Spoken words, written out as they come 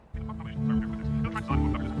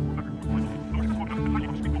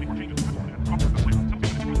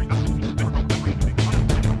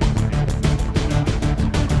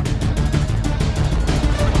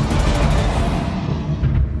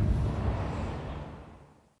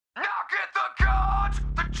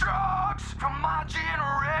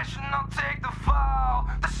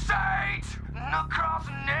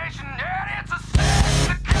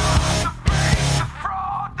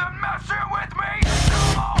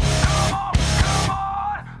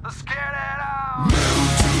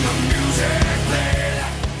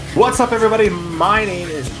What's up, everybody? My name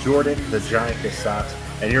is Jordan, the Giant Casat,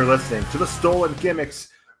 and you're listening to the Stolen Gimmicks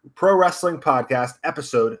Pro Wrestling Podcast,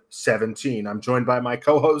 episode 17. I'm joined by my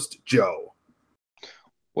co-host, Joe.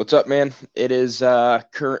 What's up, man? It is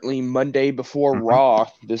currently Monday before Raw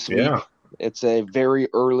this week. Yeah. It's a very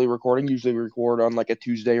early recording. Usually we record on like a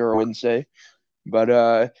Tuesday or a Wednesday.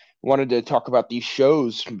 But wanted to talk about these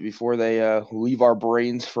shows before they leave our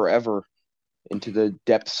brains forever into the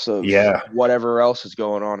depths of whatever else is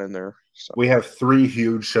going on in there. So. We have 3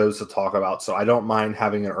 huge shows to talk about, so I don't mind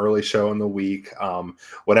having an early show in the week.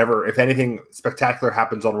 Whatever, if anything spectacular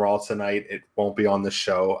happens on Raw tonight, it won't be on this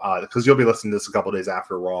show because you'll be listening to this a couple days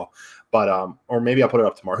after Raw. But or maybe I'll put it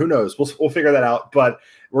up tomorrow. Who knows? We'll figure that out. But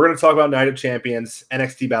we're going to talk about Night of Champions,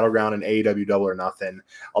 NXT BattleGround, and AEW Double or Nothing.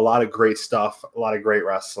 A lot of great stuff, a lot of great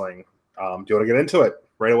wrestling. Do you want to get into it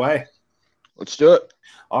right away? Let's do it.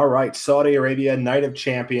 All right, Saudi Arabia, Night of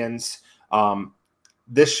Champions.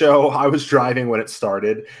 This show, I was driving when it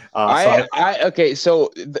started.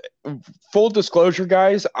 So full disclosure,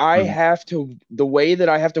 guys, the way that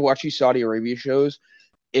I have to watch these Saudi Arabia shows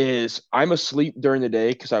is I'm asleep during the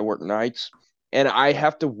day because I work nights, and I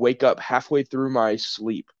have to wake up halfway through my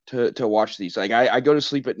sleep to watch these. Like I go to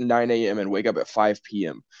sleep at 9 a.m. and wake up at 5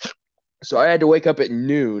 p.m. So I had to wake up at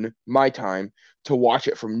noon, my time, to watch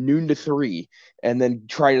it from noon to 3, and then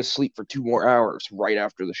try to sleep for 2 more hours right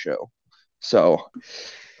after the show. So,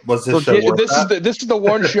 was this show worth that? This is the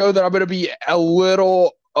one show that I'm going to be a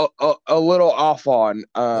little off on.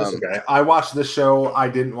 That's okay. I watched this show. I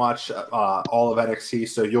didn't watch all of NXT,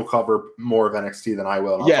 so you'll cover more of NXT than I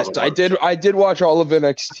will. Yes, I did. I did watch all of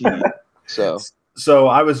NXT. So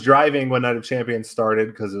I was driving when Night of Champions started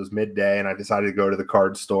because it was midday, and I decided to go to the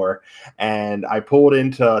card store. And I pulled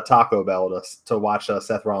into Taco Bell to watch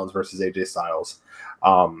Seth Rollins versus AJ Styles.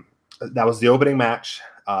 That was the opening match.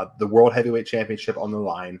 The World Heavyweight Championship on the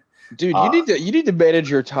line. Dude, you need to manage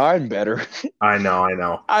your time better. I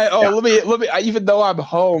know. Let me. Even though I'm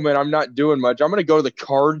home and I'm not doing much, I'm gonna go to the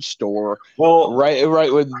card store. Well, right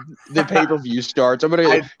when the pay-per-view starts, I'm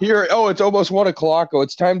gonna hear. Oh, it's almost 1:00. Oh,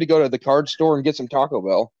 it's time to go to the card store and get some Taco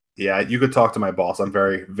Bell. Yeah, you could talk to my boss. I'm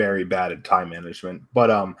very, very bad at time management. But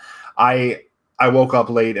I woke up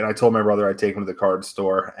late and I told my brother I'd take him to the card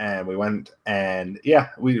store, and we went, and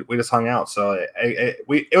we just hung out. So it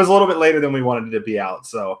was a little bit later than we wanted to be out.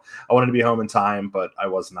 So I wanted to be home in time, but I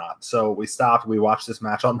was not. So we stopped. We watched this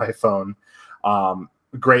match on my phone.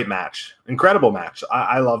 Great match, incredible match.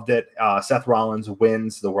 I loved it. Seth Rollins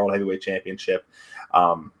wins the World Heavyweight Championship.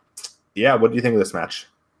 What do you think of this match?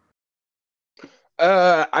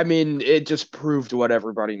 I mean, it just proved what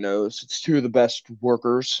everybody knows. It's 2 of the best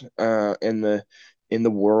workers in the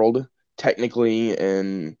world, technically,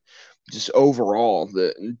 and just overall.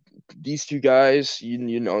 These 2 guys,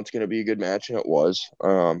 you know, it's going to be a good match, and it was.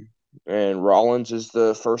 And Rollins is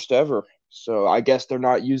the first ever, so I guess they're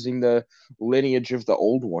not using the lineage of the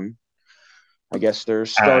old one. I guess they're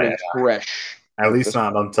starting fresh. At least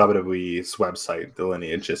not on WWE's website. The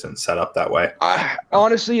lineage isn't set up that way.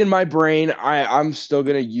 Honestly, in my brain, I'm still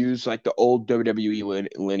going to use like the old WWE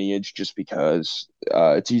lineage just because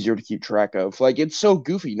it's easier to keep track of. Like, it's so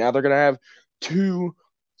goofy. Now they're going to have 2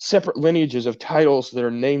 separate lineages of titles that are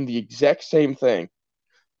named the exact same thing.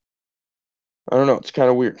 I don't know. It's kind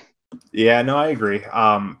of weird. Yeah, no, I agree.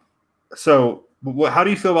 So how do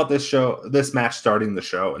you feel about this match starting the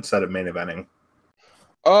show instead of main eventing?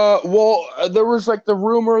 There was like the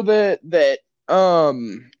rumor that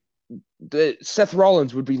Seth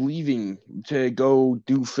Rollins would be leaving to go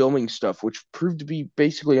do filming stuff, which proved to be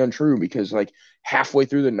basically untrue because like halfway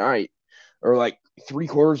through the night, or like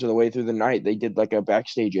 3/4 of the way through the night, they did like a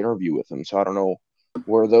backstage interview with him. So I don't know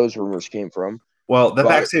where those rumors came from. Well, the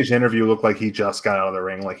backstage interview looked like he just got out of the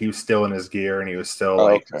ring, like he was still in his gear and he was still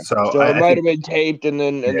okay. So it might have been taped and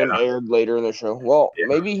then aired later in the show. Well,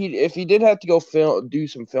 maybe if he did have to go do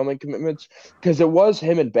some filming commitments, because it was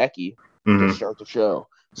him and Becky to start the show.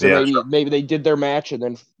 So maybe they did their match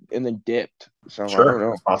and then dipped. So sure, I don't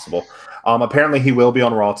know. It's possible. Apparently he will be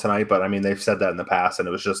on Raw tonight, but I mean they've said that in the past and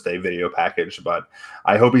it was just a video package. But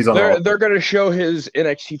I hope he's on. They're going to show his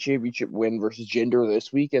NXT Championship win versus Jinder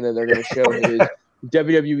this week, and then they're going to show his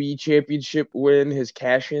WWE Championship win, his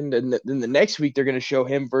cash in, and then the next week they're going to show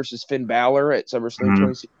him versus Finn Balor at SummerSlam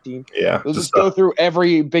 2016. Yeah, they'll just go through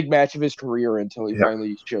every big match of his career until he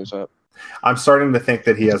finally shows up. I'm starting to think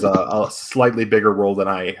that he has a slightly bigger role than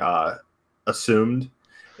I assumed.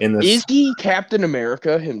 In this, is he Captain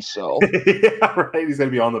America himself? Yeah, right. He's gonna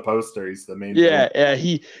be on the poster. He's the main. Yeah,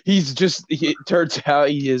 villain. It turns out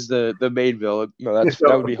he is the main villain. No, that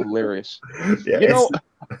would be hilarious. Yeah,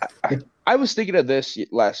 I was thinking of this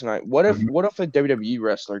last night. What if Mhm. a WWE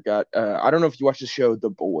wrestler got I don't know if you watch the show The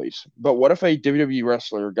Boys, but what if a WWE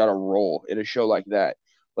wrestler got a role in a show like that?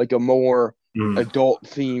 Like a more Mm, adult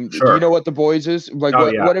themed. Do you sure. know what The Boys is? Like Oh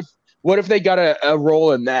yeah. what if they got a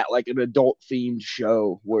role in that, like an adult themed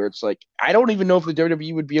show where it's like I don't even know if the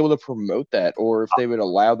WWE would be able to promote that or if they would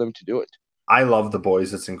allow them to do it. I love The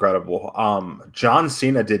Boys. It's incredible. John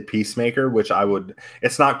Cena did Peacemaker, which I would.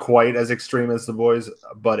 It's not quite as extreme as The Boys,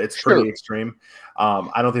 but it's pretty Sure. extreme.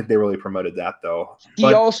 I don't think they really promoted that though. He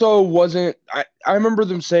But also wasn't I remember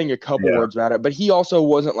them saying a couple yeah, words about it, but he also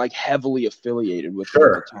wasn't like heavily affiliated with them at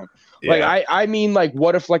the sure. time. Like Yeah. I mean like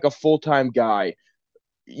what if like a full-time guy,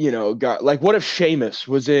 got like what if Sheamus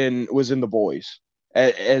was in the boys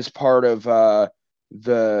as part of the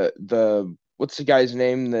what's the guy's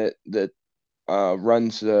name that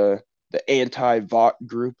runs the anti-Vought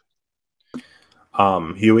group?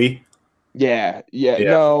 Huey. Yeah. Yeah.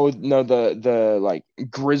 No, the like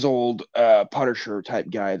grizzled Punisher type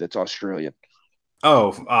guy that's Australian.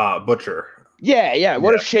 Oh, Butcher. Yeah.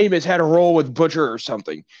 What if Yeah. Sheamus had a role with Butcher or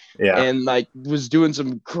something, Yeah. and like was doing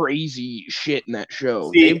some crazy shit in that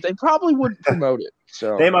show? They See, they probably wouldn't promote it.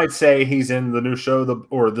 So they might say he's in the new show,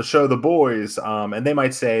 the show The Boys, and they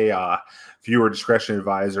might say viewer discretion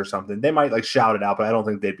advised or something. They might like shout it out, but I don't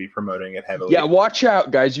think they'd be promoting it yeah, heavily. watch out,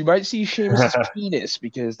 guys. You might see Sheamus's penis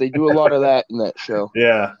because they do a lot of that in that show.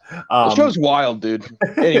 Yeah. The show's wild, dude.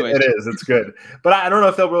 Anyways, It is. It's good. But I don't know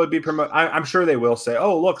if they'll really be promoting. I'm sure they will say,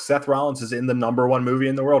 oh, look, Seth Rollins is in the #1 movie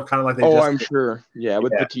in the world, kind of like they oh, just I'm did. sure. Yeah,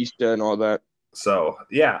 with Yeah. Batista and all that. So,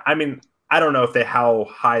 yeah. I mean, I don't know how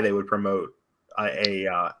high they would promote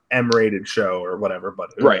M-rated show or whatever, but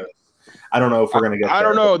who Right. knows? I don't know if we're going to get I there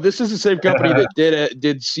don't know. This is the same company that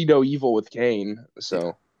did See No Evil with Kane.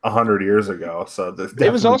 So 100 years ago. So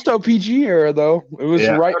it was also PG era though. It was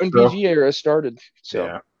yeah, right when true. PG era started. So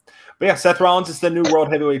Yeah. But yeah, Seth Rollins is the new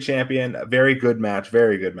world heavyweight champion. Very good match.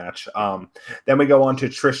 Very good match. Then we go on to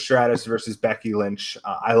Trish Stratus versus Becky Lynch.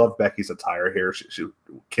 I love Becky's attire here. She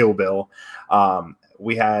Kill Bill.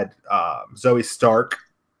 We had Zoe Stark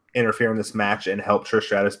interfere in this match and help Trish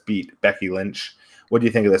Stratus beat Becky Lynch. What do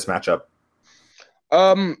you think of this matchup?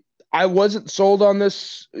 I wasn't sold on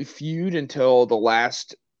this feud until the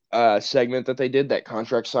last segment that they did, that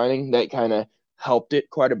contract signing. That kind of helped it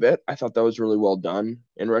quite a bit. I thought that was really well done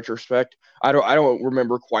in retrospect. I don't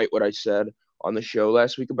remember quite what I said on the show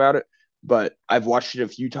last week about it, but I've watched it a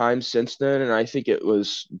few times since then, and I think it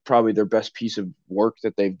was probably their best piece of work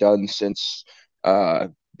that they've done since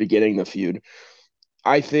beginning the feud.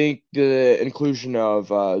 I think the inclusion of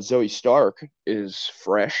Zoe Stark is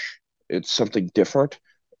fresh. It's something different,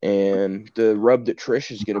 and the rub that Trish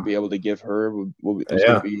is going to be able to give her is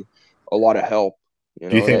going to be a lot of help.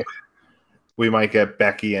 Do you think we might get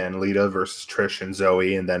Becky and Lita versus Trish and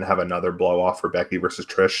Zoe, and then have another blow off for Becky versus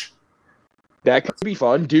Trish? That could be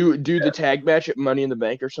fun. Do the tag match at Money in the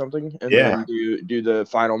Bank or something, and then do the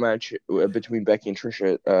final match between Becky and Trish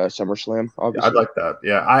at SummerSlam. Obviously, I'd like that.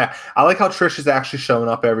 Yeah, I like how Trish is actually showing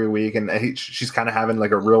up every week, and she's kind of having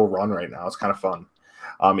like a real run right now. It's kind of fun,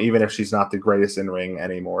 even if she's not the greatest in ring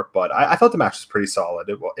anymore. But I thought the match was pretty solid.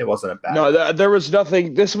 It wasn't a bad. No, there was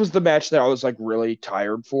nothing. This was the match that I was like really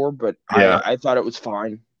tired for, but I thought it was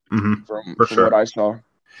fine from what I saw.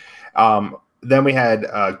 Then we had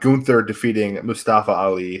Gunther defeating Mustafa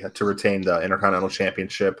Ali to retain the Intercontinental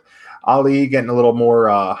Championship. Ali getting a little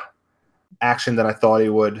more action than I thought he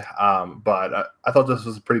would, but I thought this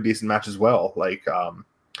was a pretty decent match as well. Like a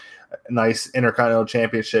nice Intercontinental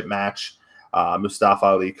Championship match. Mustafa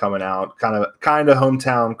Ali coming out, kind of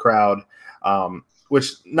hometown crowd,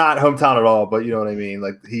 which not hometown at all, but you know what I mean.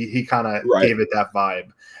 Like he kind of gave it that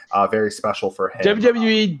vibe. Very special for him.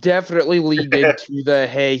 WWE definitely leaned into the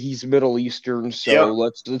hey, he's Middle Eastern, so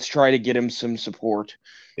let's try to get him some support.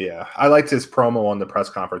 Yeah, I liked his promo on the press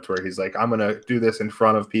conference where he's like, "I'm gonna do this in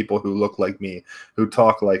front of people who look like me, who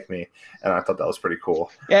talk like me," and I thought that was pretty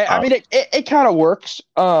cool. Yeah, I mean, it kind of works.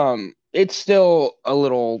 It's still a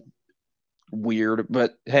little weird,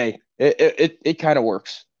 but hey, it kind of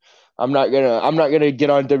works. I'm not gonna get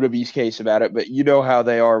on WWE's case about it, but you know how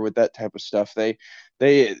they are with that type of stuff.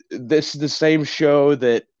 This is the same show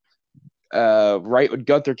that right when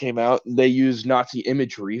Gunther came out, they used Nazi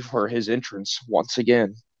imagery for his entrance once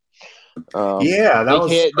again.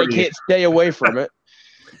 They can't stay away from it.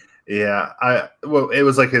 Yeah, it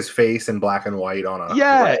was like his face in black and white on a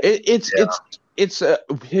it's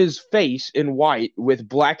his face in white with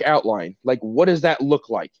black outline. Like, what does that look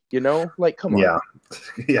like? You know, like come on.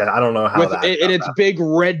 Yeah, I don't know how and it's big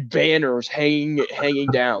red banners hanging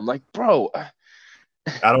down. Like, bro,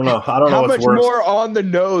 I don't know. I don't know How what's much worse. more on the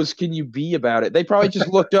nose can you be about it? They probably just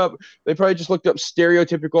looked up. They probably just looked up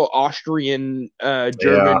stereotypical Austrian, Yeah.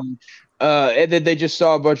 German, and then they just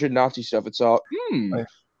saw a bunch of Nazi stuff. It's all, Like, you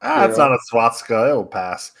it's not know. a swastika. It'll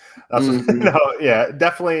pass. That's Mhm. no, yeah,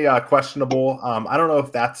 definitely questionable. I don't know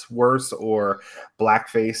if that's worse or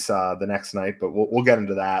blackface the next night, but we'll get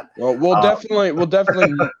into that. Well, we'll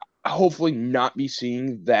definitely, hopefully not be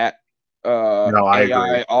seeing that No, I agree.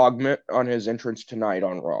 AI augment on his entrance tonight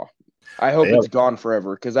on Raw. I hope Yeah, it's gone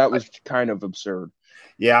forever because that was kind of absurd.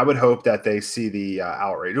 yeah, I would hope that they see the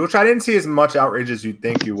outrage, which I didn't see as much outrage as you'd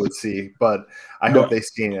think you would see, but I hope No. they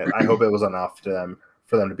seen it. I hope it was enough to them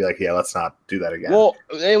for them to be like, yeah, let's not do that again. Well,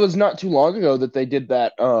 it was not too long ago that they did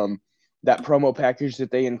that that promo package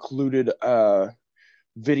that they included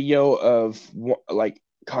video of like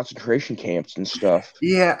concentration camps and stuff.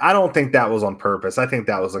 Yeah, I don't think that was on purpose. I think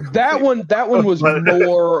that was a complete. That one was But,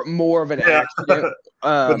 more of an yeah, accident.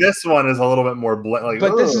 but this one is a little bit more like.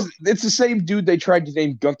 But Ugh. it's the same dude they tried to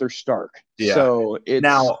name Gunther Stark. Yeah. So it's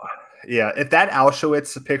Now, yeah, if that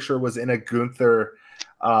Auschwitz picture was in a Gunther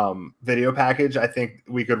video package, I think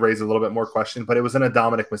we could raise a little bit more question. But it was in a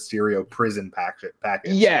Dominic Mysterio prison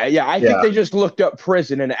package. yeah. I think Yeah, they just looked up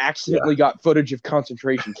prison and yeah. accidentally got footage of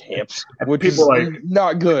concentration camps, And which people is like,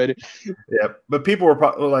 not good. yeah, but people were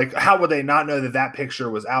probably like, "How would they not know that that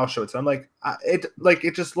picture was Auschwitz?" I'm like,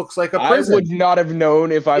 it just looks like a I prison. would not have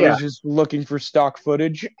known if I Yeah, was just looking for stock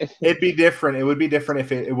footage. it'd be different. It would be different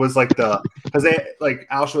if it was like because they like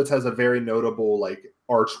Auschwitz has a very notable like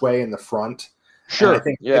archway in the front. And I Sure.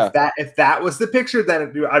 think Yeah. if that was the picture, then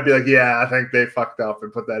I'd be like, yeah, I think they fucked up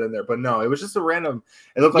and put that in there. But no, it was just a random.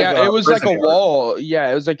 It looked like Yeah, a it was like prison a yard. wall.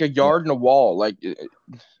 Yeah, it was like a yard and a wall. Like I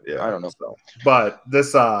Yeah. don't know. So, but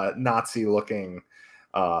this Nazi looking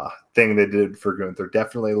thing they did for Gunther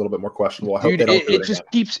definitely a little bit more questionable. I hope Dude, they don't do it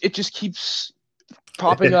it just keeps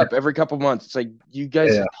popping again. up every couple months. It's like you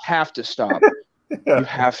guys Yeah. have to stop. You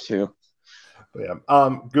have to. Yeah.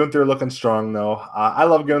 Gunther looking strong though. I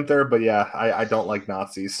love Gunther, but yeah, I don't like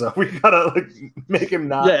Nazis, so we gotta like make him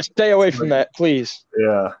not. Yeah, stay away from that, please.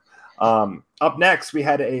 Yeah. Up next, we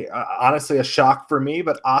had honestly a shock for me,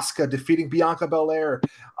 but Asuka defeating Bianca Belair.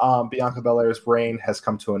 Bianca Belair's reign has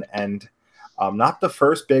come to an end. Not the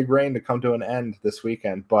first big reign to come to an end this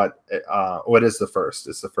weekend, but it is the first.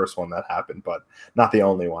 It's the first one that happened, but not the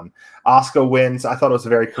only one. Asuka wins. I thought it was a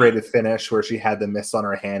very creative finish where she had the mist on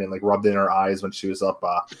her hand and like rubbed in her eyes when she was up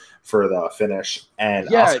for the finish. And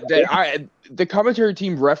Yeah, Asuka, the commentary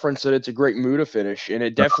team referenced that it's a great Muta finish, and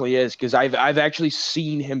it definitely is because I've actually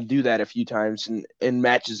seen him do that a few times in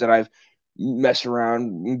matches that I've messed around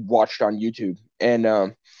and watched on YouTube.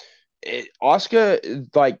 And Asuka,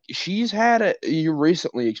 like she's had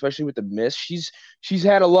recently, especially with the mist, she's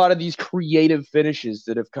had a lot of these creative finishes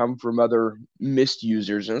that have come from other mist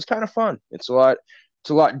users, and it's kind of fun. It's a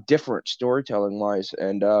lot different storytelling wise,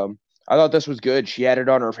 and I thought this was good. She had it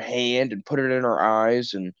on her hand and put it in her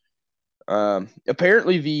eyes, and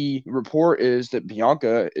apparently the report is that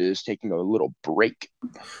Bianca is taking a little break.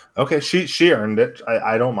 okay, she earned it.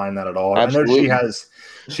 I don't mind that at all. Absolutely. I know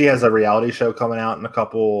she has a reality show coming out in a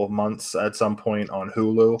couple months at some point on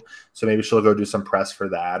Hulu, so maybe she'll go do some press for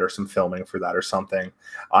that or some filming for that or something.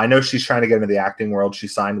 I know she's trying to get into the acting world. She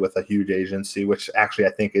signed with a huge agency, which actually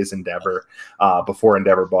I think is Endeavor, before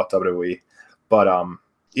Endeavor bought WWE. But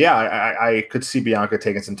yeah, I could see Bianca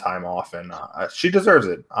taking some time off, and she deserves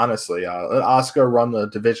it, honestly. Let Asuka run the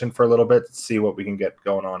division for a little bit, see what we can get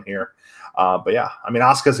going on here. But yeah, I mean,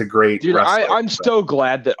 Asuka's a great Dude, wrestler. I'm so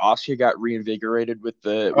glad that Asuka got reinvigorated with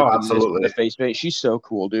the Absolutely. the face paint. She's so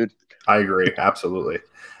cool, dude. I agree. Absolutely.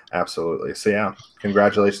 Absolutely. So yeah,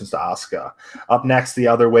 congratulations to Asuka. Up next, the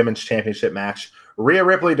other women's championship match. Rhea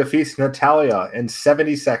Ripley defeats Natalia in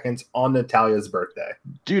 70 seconds on Natalia's birthday.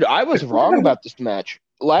 Dude, I was wrong about this match.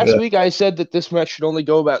 Last Yeah. week I said that this match should only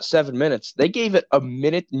go about 7 minutes. They gave it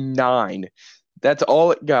 1:09. That's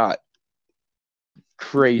all it got.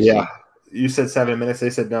 Crazy. Yeah. You said 7 minutes. They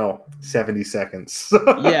said no, 70 seconds.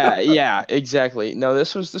 yeah, exactly. No,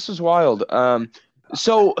 this was wild.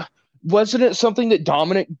 So wasn't it something that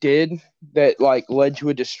Dominic did that like led to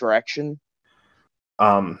a distraction?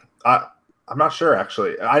 I'm not sure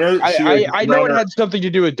actually. I know I know it had something to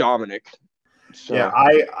do with Dominic. So. Yeah,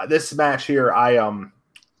 this match here,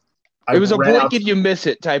 it was a blink and you miss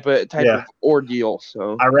it type of ordeal.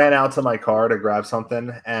 So I ran out to my car to grab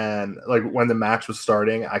something, and like when the match was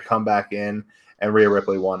starting, I come back in and Rhea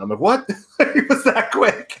Ripley won. I'm like, what? It was that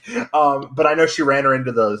quick. But I know she ran her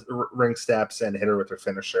into the ring steps and hit her with her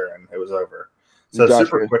finisher, and it was over. So gotcha.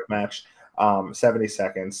 Super quick match. 70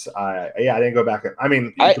 seconds. I didn't go back. I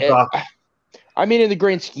mean, I I mean, in the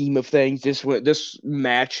grand scheme of things, this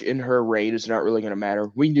match in her reign is not really going to matter.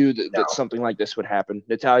 We knew that something like this would happen.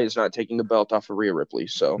 Natalia's not taking the belt off of Rhea Ripley,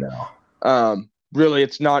 so really,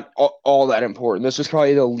 it's not all that important. This is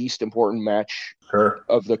probably the least important match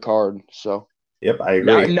of the card. So, yep, I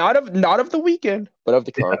agree. Not of the weekend, but of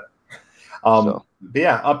the card.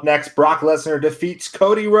 Up next, Brock Lesnar defeats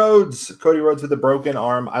Cody Rhodes. Cody Rhodes with a broken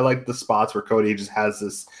arm. I like the spots where Cody just has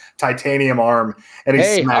this titanium arm, and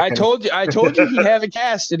he's smacking. I told you he'd have a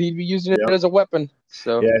cast, and he'd be using it as a weapon.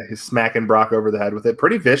 So yeah, he's smacking Brock over the head with it.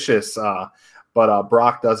 Pretty vicious. But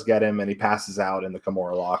Brock does get him, and he passes out in the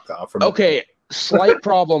Kimura lock. Slight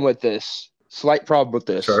problem with this.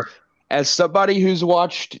 Sure. As somebody who's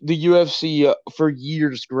watched the UFC for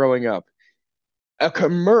years growing up, a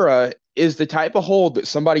Kimura is the type of hold that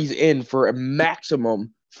somebody's in for a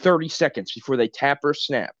maximum 30 seconds before they tap or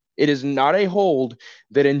snap. It is not a hold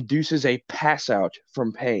that induces a pass out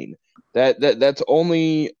from pain. That's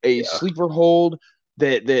only a sleeper hold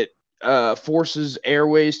that forces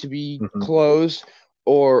airways to be closed,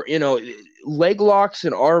 or leg locks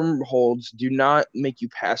and arm holds do not make you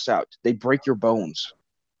pass out. They break your bones,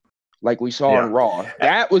 like we saw on Raw.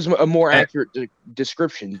 That was a more accurate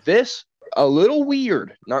description. This, a little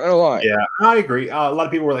weird, not gonna lie. Yeah, I agree. A lot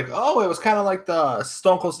of people were like, "Oh, it was kind of like the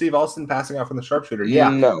Stone Cold Steve Austin passing out from the sharpshooter." Yeah,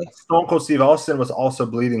 no. Stone Cold Steve Austin was also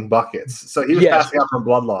bleeding buckets, so he was passing out from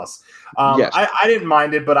blood loss. I didn't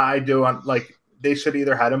mind it, but I do like they should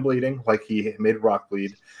either had him bleeding, like he made Brock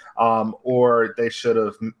bleed, or they should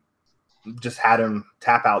have just had him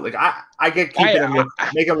tap out. Like I get keeping him,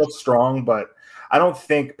 make him look strong, but I don't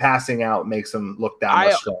think passing out makes them look that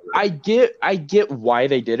much stronger. I get why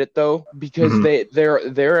they did it though, because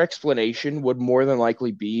their explanation would more than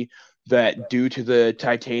likely be that due to the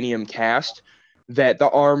titanium cast, that the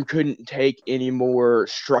arm couldn't take any more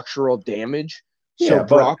structural damage, so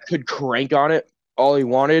Brock could crank on it all he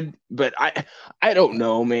wanted. But I don't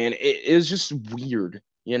know, man. It was just weird.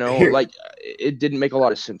 It didn't make a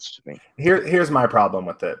lot of sense to me. Here's my problem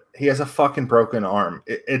with it. He has a fucking broken arm.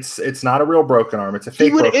 It's not a real broken arm. It's a fake.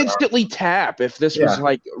 He would instantly tap if this was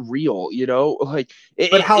like real.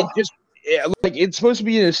 It's supposed to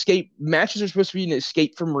be an escape. Matches are supposed to be an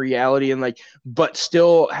escape from reality, and but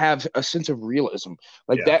still have a sense of realism.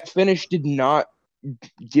 That finish did not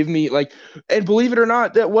give me and believe it or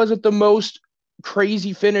not, that wasn't the most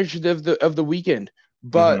crazy finish of the weekend,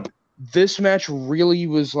 but. This match really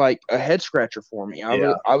was like a head scratcher for me.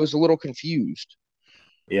 I was a little confused.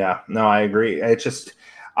 Yeah, no, I agree. It's just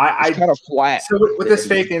it's kind of flat. So with this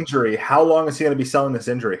fake injury, how long is he going to be selling this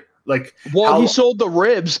injury? He sold the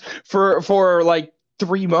ribs for like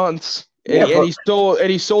 3 months, and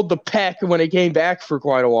he sold the pec when he came back for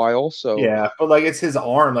quite a while. So but it's his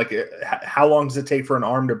arm. How long does it take for an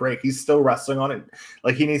arm to break? He's still wrestling on it.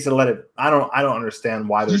 He needs to let it. I don't understand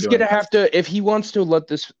why they're doing. He's gonna have to, if he wants to let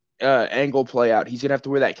this angle play out, he's gonna have to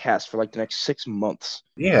wear that cast for the next 6 months.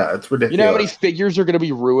 Yeah, it's ridiculous. You know how many figures are gonna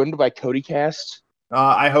be ruined by Cody casts?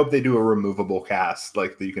 I hope they do a removable cast,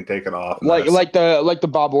 that you can take it off. Like the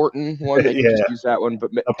Bob Orton one. They can just use that one,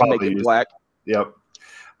 but make it black. Yep.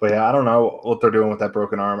 But I don't know what they're doing with that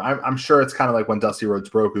broken arm. I'm sure it's kind of like when Dusty Rhodes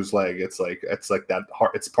broke his leg. It's like that.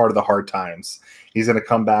 It's part of the hard times. He's gonna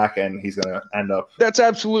come back and he's gonna end up. That's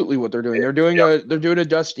absolutely what they're doing. They're doing a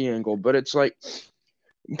Dusty angle, but it's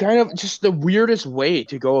kind of just the weirdest way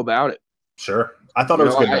to go about it. Sure. I thought it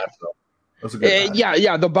was a good match, though. It was a good match.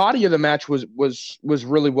 Yeah. The body of the match was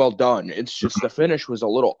really well done. It's just the finish was a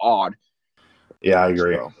little odd. Yeah, I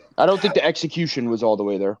agree. So, I don't think the execution was all the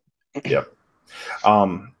way there. Yep.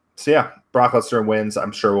 Brock Lesnar wins.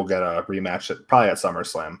 I'm sure we'll get a rematch probably at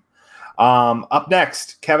SummerSlam. Up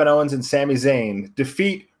next, Kevin Owens and Sami Zayn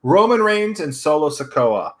defeat Roman Reigns and Solo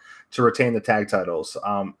Sikoa to retain the tag titles.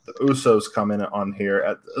 The Usos come in on here.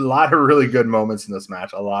 A lot of really good moments in this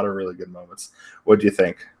match. A lot of really good moments. What do you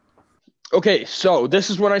think? Okay, so this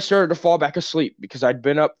is when I started to fall back asleep because I'd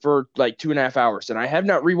been up for 2.5 hours, and I have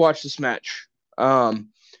not rewatched this match.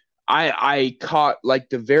 I caught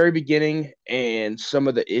the very beginning and some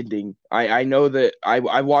of the ending. I know that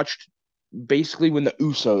I watched basically when the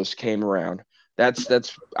Usos came around.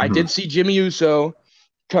 I did see Jimmy Uso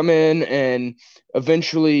come in and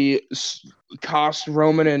eventually cost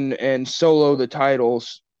Roman and Solo the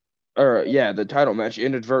titles, the title match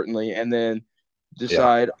inadvertently, and then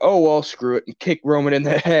decide, screw it, and kick Roman in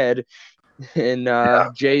the head. And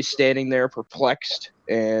Jay's standing there perplexed,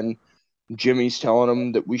 and Jimmy's telling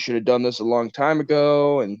him that we should have done this a long time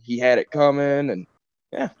ago, and he had it coming, and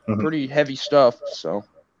pretty heavy stuff. So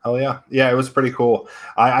Oh yeah, it was pretty cool.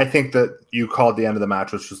 I think that you called the end of the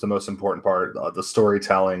match, which was the most important part, the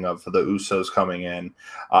storytelling of the Usos coming in.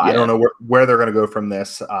 I don't know where they're going to go from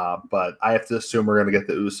this, but I have to assume we're going to get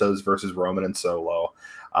the Usos versus Roman and Solo,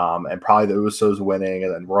 and probably the Usos winning,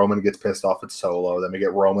 and then Roman gets pissed off at Solo. Then we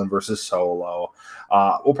get Roman versus Solo.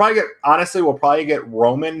 We'll probably get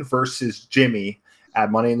Roman versus Jimmy at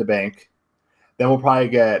Money in the Bank. Then we'll probably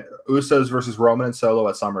get Usos versus Roman and Solo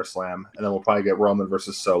at SummerSlam, and then we'll probably get Roman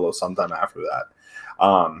versus Solo sometime after that.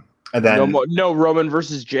 And then no Roman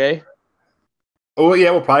versus Jay. Oh yeah,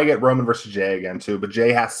 we'll probably get Roman versus Jay again too. But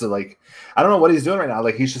Jay has to I don't know what he's doing right now.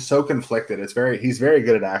 Like he's just so conflicted. He's very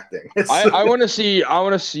good at acting. I want to see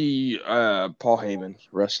Paul Heyman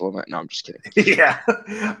wrestle him. No, I'm just kidding. Yeah,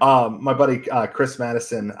 my buddy Chris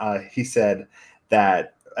Madison, he said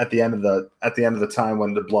that at the end of the time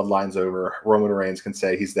when the bloodline's over, Roman Reigns can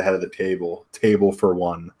say he's the head of the table for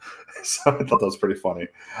one. So I thought that was pretty funny.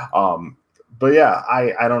 But yeah,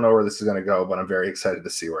 I don't know where this is going to go, but I'm very excited to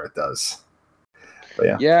see where it does.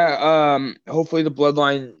 But yeah. Hopefully the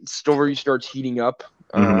bloodline story starts heating up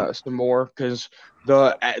some more, because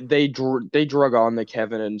they drug on the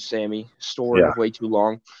Kevin and Sammy story way too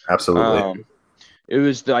long. Absolutely. It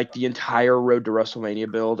was like the entire road to WrestleMania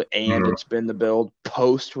build, and it's been the build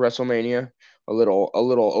post WrestleMania. A little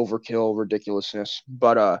overkill ridiculousness,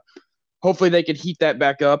 but hopefully they could heat that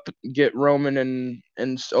back up, get Roman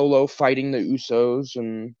and Solo fighting the Usos,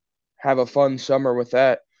 and have a fun summer with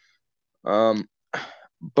that.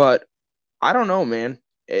 But I don't know, man.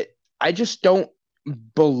 I just don't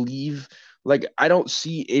believe. I don't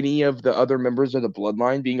see any of the other members of the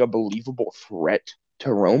bloodline being a believable threat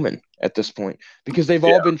to Roman at this point, because they've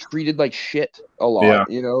all been treated like shit a lot.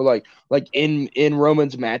 You know, like in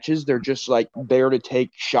Roman's matches, they're just there to take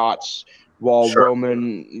shots while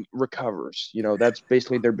Roman recovers. You know, that's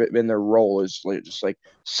basically been their role, is just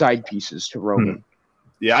side pieces to Roman.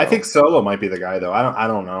 Yeah, so. I think Solo might be the guy, though. I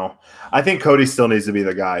don't know. I think Cody still needs to be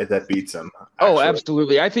the guy that beats him. Actually. Oh,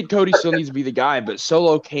 absolutely. I think Cody still needs to be the guy, but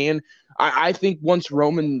Solo can. I think once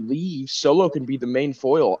Roman leaves, Solo can be the main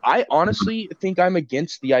foil. I honestly think I'm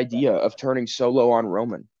against the idea of turning Solo on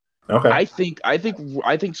Roman. Okay. I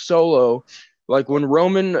think Solo, when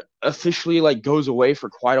Roman officially goes away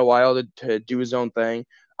for quite a while to do his own thing,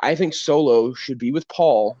 I think Solo should be with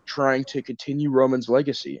Paul, trying to continue Roman's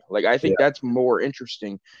legacy. I think that's more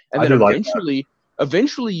interesting. And then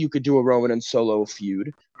eventually you could do a Roman and Solo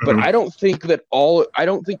feud, but I don't think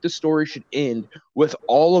the story should end with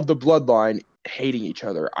all of the bloodline hating each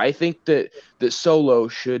other. I think that Solo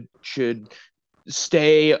should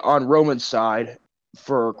stay on Roman's side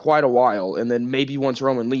for quite a while, and then maybe once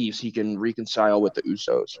Roman leaves, he can reconcile with the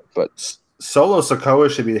Usos. But Solo Sikoa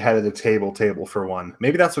should be the head of the table for one.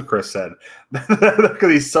 Maybe that's what Chris said.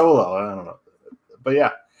 Because he's Solo. I don't know. But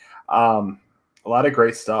yeah, a lot of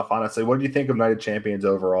great stuff, honestly. What do you think of Night of Champions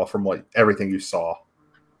overall from everything you saw?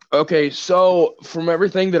 Okay, so from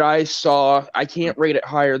everything that I saw, I can't rate it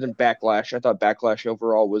higher than Backlash. I thought Backlash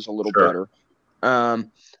overall was a little better.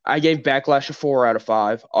 I gave Backlash a 4 out of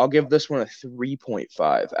 5. I'll give this one a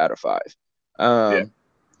 3.5 out of 5.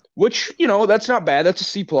 Which, that's not bad. That's a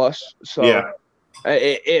C+. So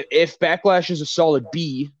if Backlash is a solid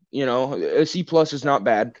B, a C+ is not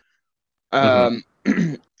bad. The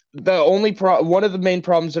only one of the main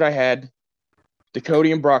problems that I had, the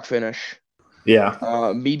Cody and Brock finish.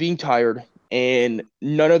 Yeah. Me being tired, and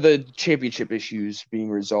none of the championship issues being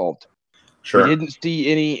resolved. Sure. We didn't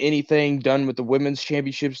see anything done with the women's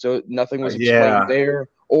championships, so nothing was explained there,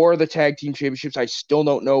 or the tag team championships. I still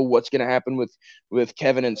don't know what's going to happen with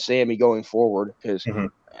Kevin and Sammy going forward, because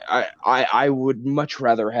I would much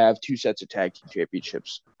rather have 2 sets of tag team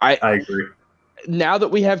championships. I agree. Now that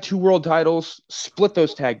we have 2 world titles, split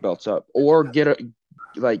those tag belts up, or get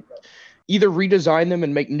either redesign them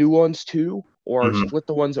and make new ones too, or split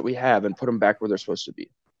the ones that we have and put them back where they're supposed to be.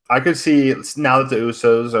 I could see, now that the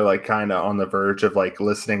Usos are kind of on the verge of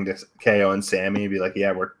listening to KO and Sammy, be I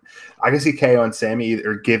can see KO and Sammy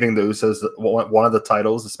either giving the Usos one of the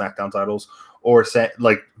titles, the SmackDown titles, or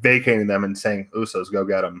vacating them and saying, Usos, go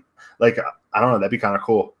get them. I don't know, that'd be kind of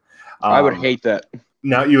cool. I would hate that.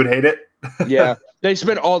 No, you would hate it? Yeah. They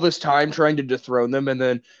spent all this time trying to dethrone them, and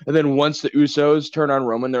then once the Usos turn on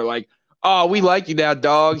Roman, they're like, oh, we like you now,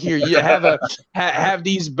 dog. Here, you have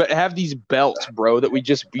these belts, bro, that we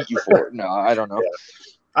just beat you for. No, I don't know. Yeah.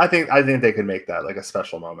 I think they could make that a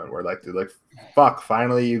special moment where fuck,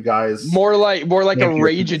 finally you guys. More like a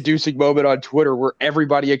rage-inducing moment on Twitter where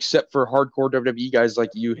everybody except for hardcore WWE guys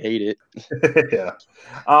like you hate it. Yeah.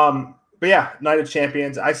 But yeah, Night of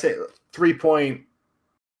Champions, I say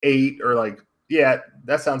 3.8 or Yeah,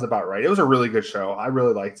 that sounds about right. It was a really good show. I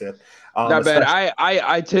really liked it. Not bad.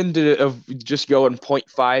 I tend to just go in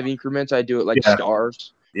 0.5 increments. I do it like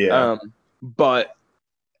stars. Yeah. But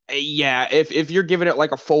yeah, if you're giving it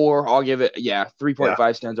like a 4, I'll give it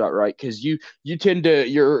 3.5 stands out right, because you tend to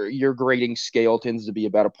your grading scale tends to be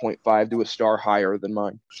about a 0.5 to a star higher than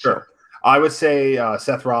mine. Sure. So. I would say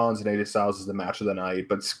Seth Rollins and AJ Styles is the match of the night,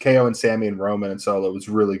 but KO and Sammy and Roman and Solo was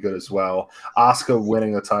really good as well. Asuka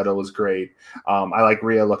winning the title was great. I like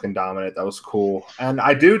Rhea looking dominant. That was cool. And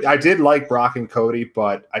I did like Brock and Cody,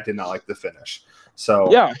 but I did not like the finish. So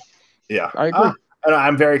yeah, I agree. And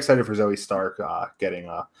I'm very excited for Zoe Stark getting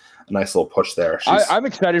a nice little push there. I'm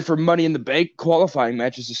excited for Money in the Bank qualifying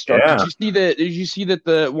matches to start. Yeah. Did you see that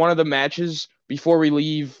the one of the matches before we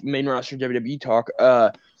leave main roster WWE talk?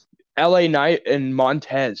 LA Knight and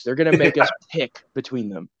Montez. They're gonna make us pick between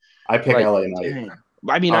them. I pick LA Knight. Dang.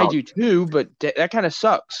 I mean, I do too, but that kind of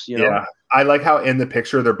sucks. You know? Yeah, I like how in the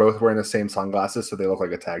picture they're both wearing the same sunglasses, so they look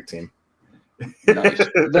like a tag team. Nice.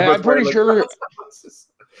 I'm pretty sure.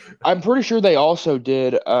 I'm pretty sure they also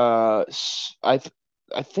did. I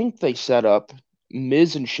think they set up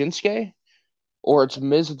Miz and Shinsuke, or it's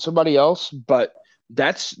Miz and somebody else. But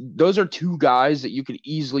those are two guys that you could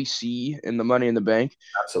easily see in the Money in the Bank.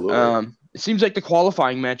 Absolutely. It seems like the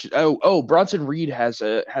qualifying match. Bronson Reed has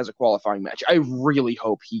a qualifying match. I really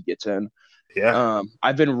hope he gets in. Yeah.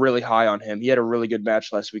 I've been really high on him. He had a really good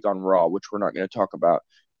match last week on Raw, which we're not going to talk about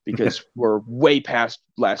because we're way past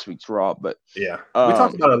last week's Raw. But yeah, we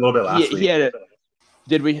talked about it a little bit last week.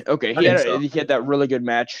 Did we? Okay, he had that really good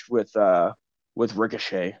match with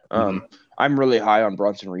Ricochet. I'm really high on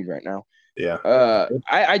Bronson Reed right now. Yeah.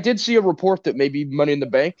 I did see a report that maybe Money in the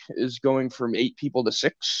Bank is going from 8 people to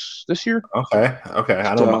 6 this year. Okay.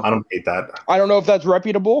 I don't hate that. I don't know if that's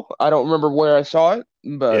reputable. I don't remember where I saw it,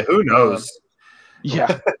 but who knows?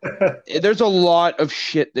 There's a lot of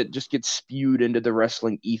shit that just gets spewed into the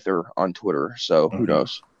wrestling ether on Twitter. So who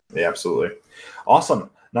knows? Yeah, absolutely. Awesome.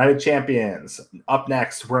 Night of Champions. Up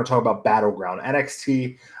next, we're going to talk about Battleground.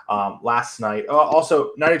 NXT last night.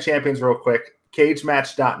 Also, Night of Champions real quick.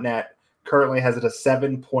 CageMatch.net currently has it a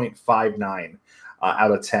 7.59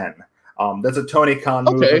 out of 10. That's a Tony Khan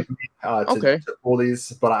move to pull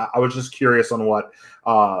these, but I was just curious on what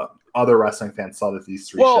other wrestling fans thought of these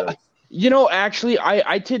three shows. Actually,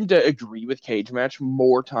 I tend to agree with Cage Match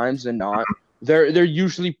more times than not. They're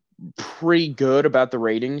usually pretty good about the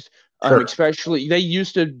ratings. Especially, they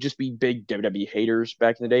used to just be big WWE haters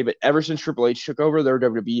back in the day, but ever since Triple H took over, their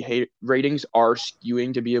WWE ratings are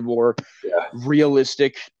skewing to be a more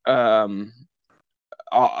realistic, based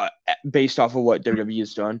off of what WWE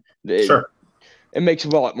has done. It makes a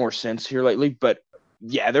lot more sense here lately, but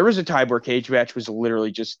yeah, there was a time where Cage Match was literally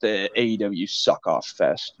just the AEW suck off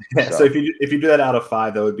fest. So if you do that out of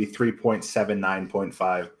 5, that would be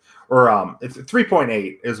 3.79.5. Or it's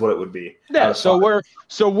 3.8 is what it would be. Yeah, so we're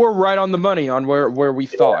right on the money on where we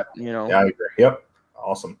thought, you know. Yeah, I agree. Yep.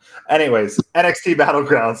 Awesome. Anyways, NXT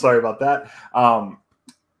Battleground, sorry about that.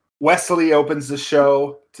 Wesley opens the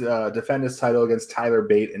show to defend his title against Tyler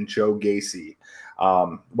Bate and Joe Gacy.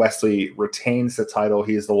 Wesley retains the title.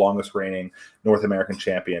 He is the longest reigning North American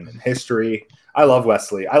champion in history. I love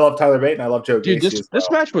Wesley. I love Tyler Bate and I love Joe Gacy. Dude, this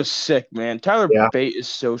match was sick, man. Tyler Bate is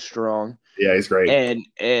so strong. Yeah, he's great.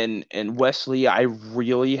 And Wesley, I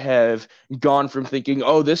really have gone from thinking,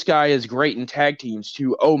 oh, this guy is great in tag teams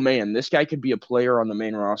to, oh man, this guy could be a player on the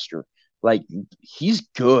main roster. Like, he's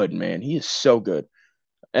good, man. He is so good.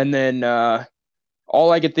 And then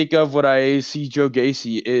all I can think of when I see Joe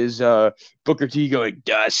Gacy is Booker T going,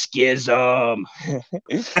 "Da schism."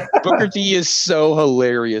 Booker T is so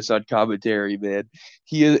hilarious on commentary, man.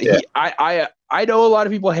 He is. I know a lot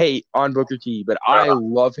of people hate on Booker T, but I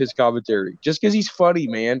love his commentary just because he's funny,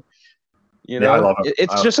 man. You know, I love him.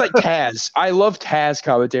 It's just like Taz. I love Taz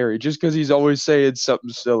commentary just because he's always saying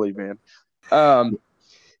something silly, man.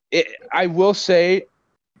 I will say,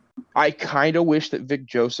 I kind of wish that Vic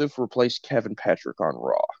Joseph replaced Kevin Patrick on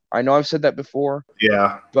Raw. I know I've said that before.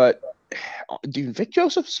 Yeah. But, dude, Vic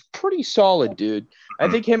Joseph's pretty solid, dude. I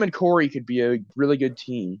think him and Corey could be a really good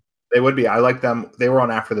team. They would be. I like them. They were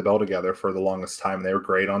on After the Bell together for the longest time. They were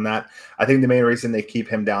great on that. I think the main reason they keep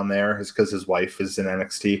him down there is because his wife is in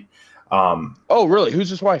NXT. Oh, really? Who's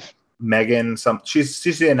his wife? Megan. She's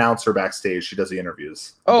the announcer backstage. She does the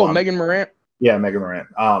interviews. Oh, Megan Morant? Yeah, Megan Morant.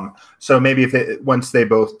 So maybe if once they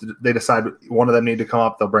decide one of them need to come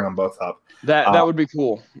up, they'll bring them both up. That would be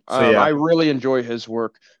cool. I really enjoy his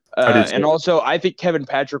work. And also, I think Kevin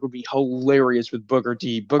Patrick would be hilarious with Booker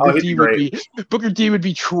T. Booker T would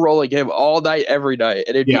be trolling him all night, every night,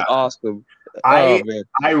 and it'd be awesome. Oh I man.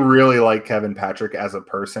 I really like Kevin Patrick as a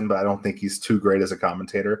person, but I don't think he's too great as a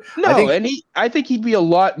commentator. I No, think and I think he'd be a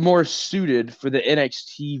lot more suited for the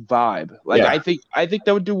NXT vibe. Like yeah, I think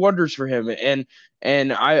that would do wonders for him,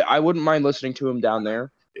 and I wouldn't mind listening to him down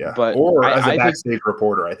there. yeah. But Or as a I think backstage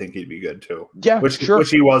reporter, I think he'd be good too. yeah, sure, Which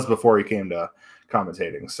he was before he came to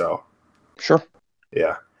commentating. So sure.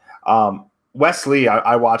 yeah. Wesley,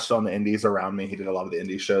 I watched on the indies around me. He did a lot of the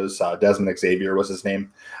indie shows. Desmond Xavier was his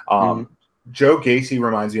name. Mhm. Joe Gacy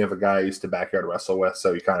reminds me of a guy I used to backyard wrestle with,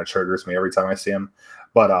 so he kind of triggers me every time I see him.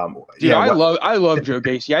 But Dude, yeah, I love Joe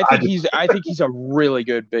Gacy. I think he's a really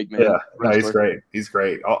good big man yeah, no, he's wrestler. great. He's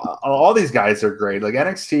great. All these guys are great. Like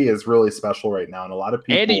NXT is really special right now, and a lot of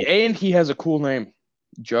people. And he has a cool name,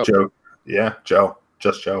 Joe. Joe, yeah, Joe,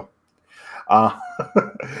 just Joe. But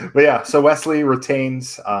yeah, so Wesley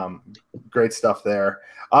retains. Great stuff there.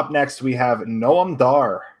 Up next, we have Noam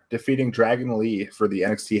Dar defeating Dragon Lee for the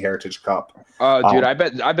NXT Heritage Cup. Dude, I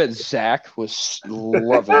bet Zach was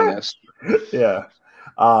loving this. Yeah.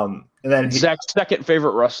 And then Zach's second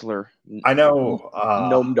favorite wrestler. I know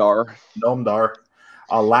Noam Dar. Noam Dar,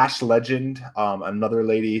 Lash Legend, another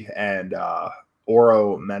lady, and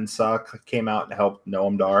Oro Mensah came out and helped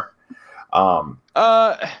Noam Dar.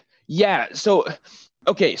 Yeah. So,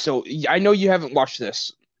 okay. So I know you haven't watched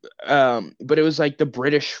this, but it was like the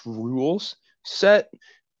British rules set,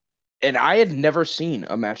 and I had never seen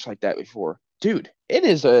a match like that before. Dude, it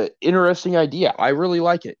is a interesting idea. I really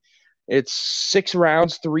like it. It's 6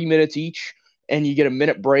 rounds, 3 minutes each, and you get a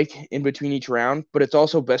minute break in between each round, but it's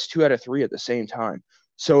also best 2 out of 3 at the same time.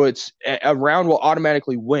 So it's a round will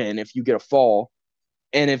automatically win if you get a fall,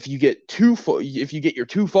 and if you get your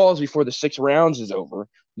 2 falls before the 6 rounds is over,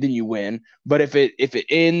 then you win. But if it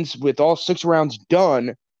ends with all 6 rounds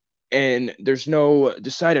done and there's no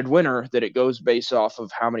decided winner, that it goes based off of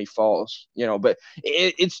how many falls, but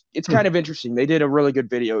it's kind of interesting. They did a really good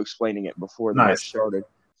video explaining it before the match started.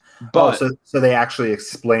 But so they actually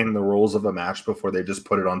explain the rules of a match before they just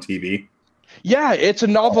put it on TV. yeah, it's a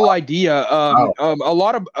novel idea. A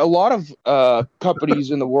lot of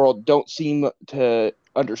companies in the world don't seem to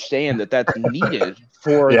understand that that's needed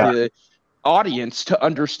for the audience to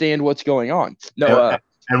understand what's going on. No,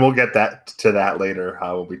 and we'll get to that later.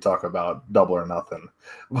 When we talk about Double or Nothing.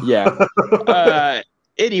 Yeah.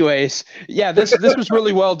 Anyways, yeah, this was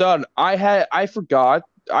really well done. I forgot.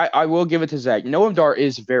 I will give it to Zach. Noam Dar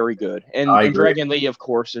is very good, and Dragon Lee, of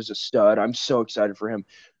course, is a stud. I'm so excited for him.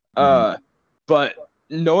 But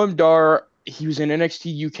Noam Dar, he was in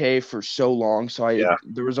NXT UK for so long, so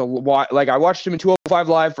there was a lot. Like I watched him in 205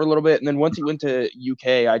 Live for a little bit, and then once he went to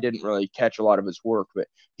UK, I didn't really catch a lot of his work, but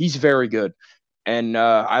he's very good. And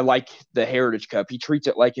I like the Heritage Cup. He treats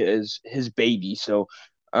it like it is his baby. So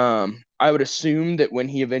I would assume that when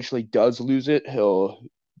he eventually does lose it, he'll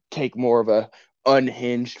take more of a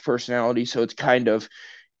unhinged personality. So it's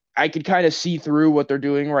I could kind of see through what they're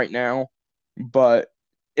doing right now, but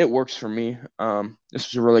it works for me.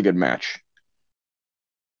 This was a really good match.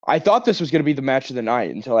 I thought this was going to be the match of the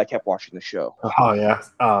night until I kept watching the show. Oh yeah,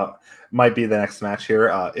 might be the next match here.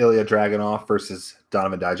 Ilya Dragunov versus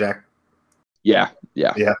Donovan Dijak. Yeah.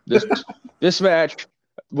 This match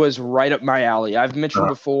was right up my alley. I've mentioned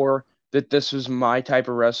before that this was my type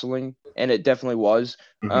of wrestling, and it definitely was.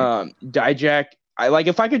 Dijak,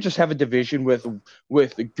 if I could just have a division with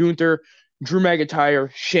Gunther, Drew McIntyre,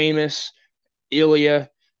 Sheamus, Ilya,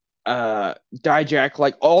 Dijak,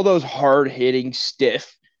 like all those hard hitting,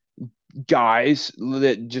 stiff guys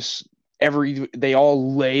that just they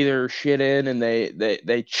all lay their shit in and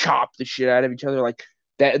they chop the shit out of each other like.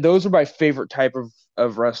 Those are my favorite type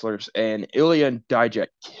of wrestlers, and Ilya and Dijak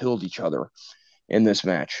killed each other in this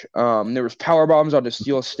match. There was power bombs onto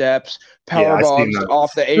steel steps, power bombs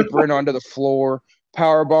off the apron onto the floor,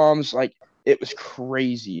 power bombs, like it was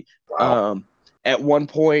crazy. Wow. At one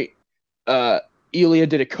point, Ilya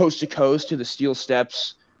did a coast to coast to the steel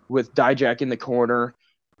steps with Dijak in the corner.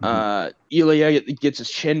 Ilya gets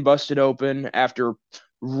his chin busted open after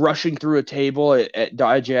rushing through a table at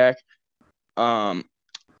Dijak.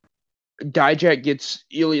 Dijak gets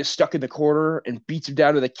Ilya stuck in the corner and beats him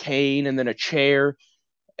down to the cane and then a chair.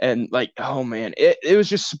 And like, oh man, it was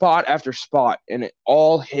just spot after spot, and it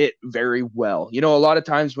all hit very well. A lot of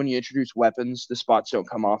times when you introduce weapons, the spots don't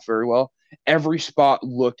come off very well. Every spot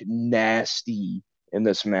looked nasty in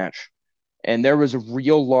this match. And there was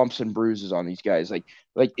real lumps and bruises on these guys.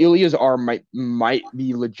 Like Ilya's arm might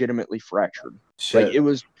be legitimately fractured. Shit. Like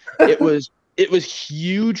it was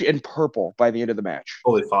huge and purple by the end of the match.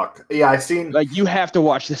 Holy fuck! Yeah, I seen. Like you have to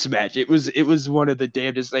watch this match. It was one of the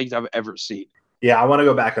damnedest things I've ever seen. Yeah, I want to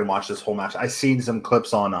go back and watch this whole match. I've seen some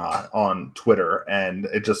clips on Twitter, and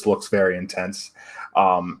it just looks very intense.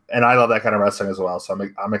 And I love that kind of wrestling as well. So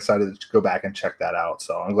I'm excited to go back and check that out.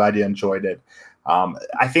 So I'm glad you enjoyed it.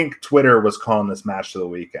 I think Twitter was calling this match of the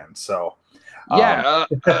weekend. So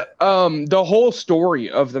the whole story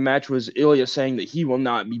of the match was Ilya saying that he will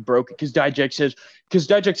not be broken because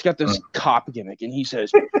Dijak's got this cop gimmick, and he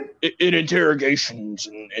says in interrogations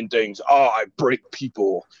and things, I break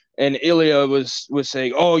people. And Ilya was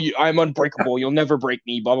saying, I'm unbreakable. You'll never break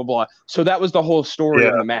me, blah, blah, blah. So that was the whole story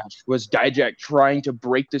of the match, was Dijak trying to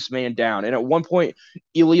break this man down. And at one point,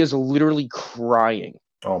 Ilya's literally crying.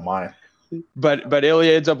 Oh, my. But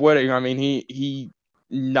Ilya ends up winning. I mean, he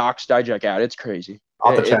knocks Dijak out. It's crazy.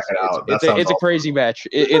 I'll have to check it out. It's a crazy match.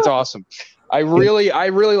 It's awesome. I really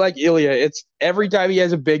like Ilya. It's every time he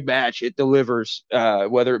has a big match, it delivers,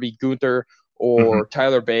 whether it be Gunther or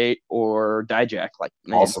Tyler Bate or Dijak. Like,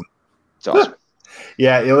 man, awesome. It's awesome.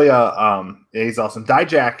 Yeah, Ilya, he's awesome.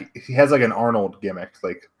 Dijak, he has like an Arnold gimmick.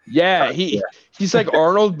 Like, he's like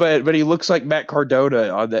Arnold, but he looks like Matt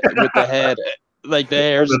Cardona with the head, like the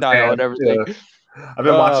hairstyle and everything. Yeah. I've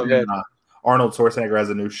been watching Arnold Schwarzenegger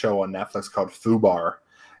has a new show on Netflix called Fubar.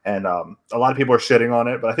 And a lot of people are shitting on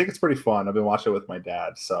it, but I think it's pretty fun. I've been watching it with my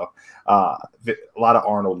dad. So a lot of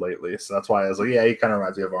Arnold lately. So that's why I was like, yeah, he kind of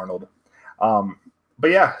reminds me of Arnold. But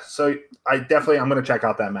yeah, so I'm going to check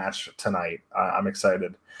out that match tonight. I'm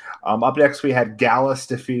excited. Up next, we had Gallus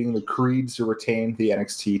defeating the Creeds to retain the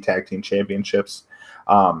NXT Tag Team Championships.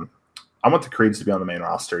 I want the Creeds to be on the main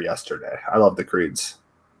roster yesterday. I love the Creeds.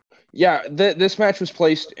 Yeah, this match was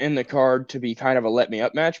placed in the card to be kind of a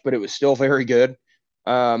let-me-up match, but it was still very good.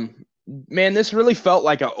 Man, this really felt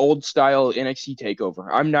like an old-style NXT takeover.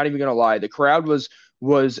 I'm not even going to lie. The crowd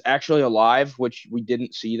was actually alive, which we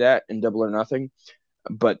didn't see that in Double or Nothing.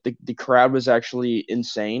 But the crowd was actually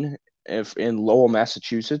insane in Lowell,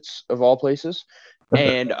 Massachusetts, of all places.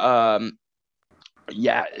 And,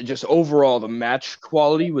 just overall, the match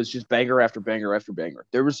quality was just banger after banger after banger.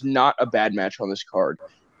 There was not a bad match on this card.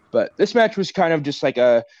 But this match was kind of just like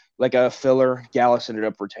a filler. Gallus ended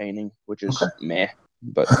up retaining, which is meh.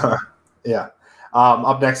 But yeah.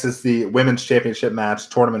 Up next is the Women's Championship match,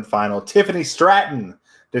 tournament final. Tiffany Stratton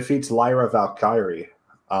defeats Lyra Valkyrie.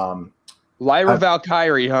 Lyra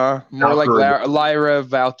Valkyrie, huh? More like Lyra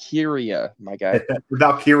Valkyria, my guy.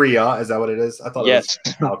 Valkyria, is that what it is? I thought it was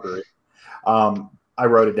Valkyrie. I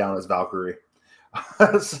wrote it down as Valkyrie.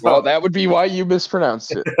 Well, that would be why you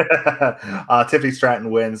mispronounced it. Tiffany Stratton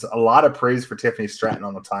wins. A lot of praise for Tiffany Stratton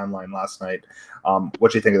on the timeline last night.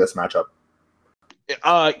 What do you think of this matchup?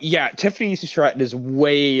 Tiffany Stratton is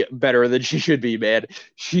way better than she should be, man.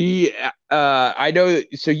 She, I know.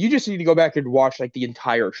 So you just need to go back and watch like the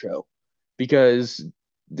entire show, because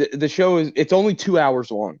the show it's only 2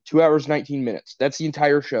 hours long, 2 hours 19 minutes. That's the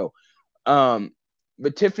entire show.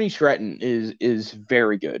 But Tiffany Stratton is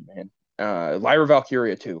very good, man. Lyra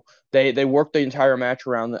Valkyria too. They worked the entire match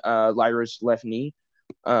around Lyra's left knee.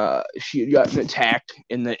 She had gotten attacked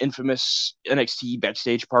in the infamous NXT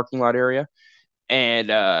backstage parking lot area. And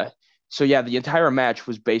the entire match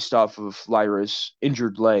was based off of Lyra's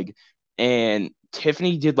injured leg. And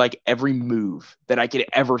Tiffany did like every move that I could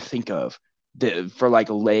ever think of for like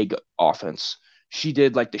a leg offense. She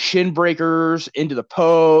did like the shin breakers into the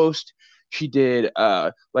post. She did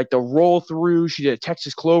like the roll through. She did a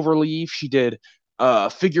Texas Cloverleaf. She did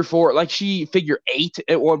figure four. Like she figure eight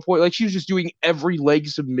at one point. Like she was just doing every leg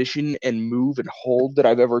submission and move and hold that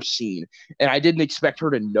I've ever seen. And I didn't expect her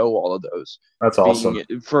to know all of those. That's awesome.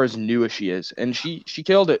 For as new as she is. And she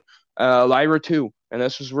killed it. Lyra too. And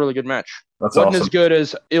this was a really good match. That's Wasn't awesome. as good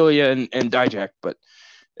as Ilya and Dijak, but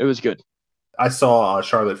it was good. I saw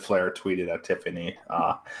Charlotte Flair tweeted at Tiffany.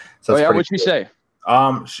 What'd she say?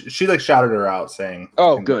 She like shouted her out saying,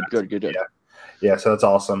 good. Yeah, so that's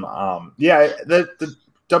awesome. The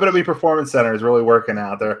WWE Performance Center is really working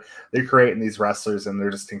out. They're creating these wrestlers, and they're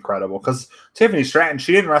just incredible. Because Tiffany Stratton,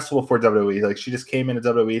 she didn't wrestle before WWE. Like she just came into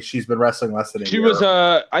WWE. She's been wrestling less than a year. She was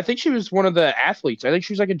I think she was one of the athletes. I think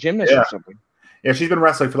she was like a gymnast or something. Yeah, she's been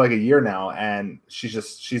wrestling for like a year now, and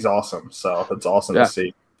she's awesome. So it's awesome to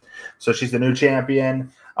see. So she's the new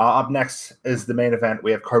champion. Up next is the main event.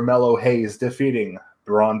 We have Carmelo Hayes defeating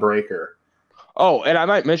Braun Breaker. Oh, and I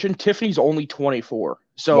might mention Tiffany's only 24.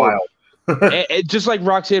 So just like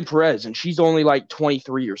Roxanne Perez, and she's only like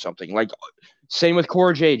 23 or something. Like same with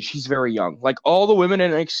Cora Jade, she's very young. Like all the women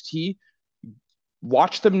in NXT,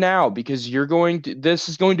 watch them now, because this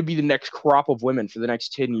is going to be the next crop of women for the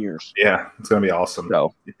next 10 years. Yeah, it's going to be awesome.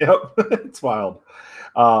 So, yep, it's wild.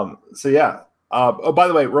 Oh, by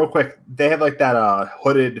the way, real quick, they have like that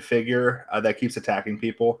hooded figure that keeps attacking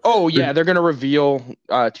people. Oh yeah, they're gonna reveal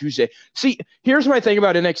Tuesday. See, here's my thing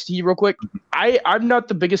about NXT real quick. I'm not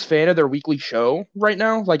the biggest fan of their weekly show right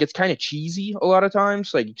now. Like it's kind of cheesy a lot of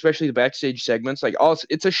times, like especially the backstage segments. Like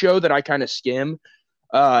it's a show that I kind of skim.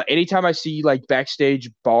 Anytime I see like backstage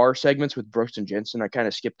bar segments with Brooks and Jensen, I kind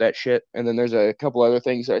of skip that shit. And then there's a couple other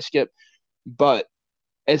things that I skip. But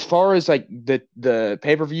as far as like the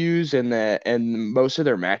pay-per-views and most of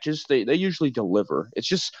their matches, they usually deliver. It's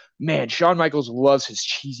just, man, Shawn Michaels loves his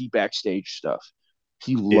cheesy backstage stuff.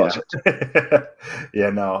 He loves it.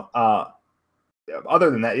 Yeah, no.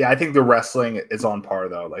 Other than that, yeah, I think the wrestling is on par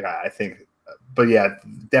though. Like I think, but yeah,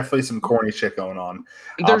 definitely some corny shit going on.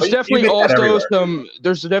 There's definitely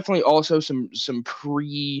also some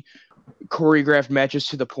pre choreographed matches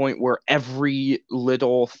to the point where every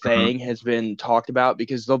little thing has been talked about,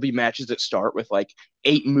 because there'll be matches that start with like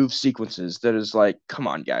 8 move sequences that is like, come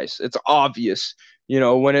on guys, it's obvious,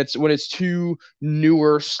 when it's two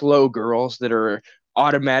newer slow girls that are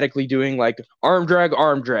automatically doing like arm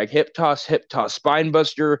drag, hip toss, spine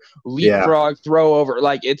buster, leapfrog, throw over.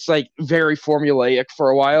 Like it's like very formulaic for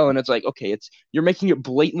a while, and it's like, okay, you're making it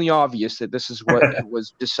blatantly obvious that this is what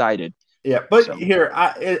was decided. Yeah, but here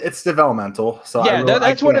it's developmental. So yeah,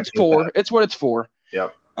 that's what it's for. That. It's what it's for.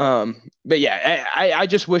 Yep. But yeah, I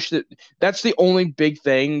just wish that's the only big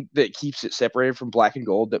thing that keeps it separated from Black and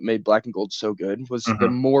Gold, that made Black and Gold so good, was the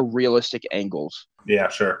more realistic angles. Yeah,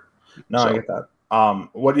 sure. No, I get that.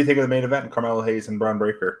 What do you think of the main event, Carmelo Hayes and Braun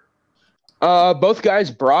Breaker? Both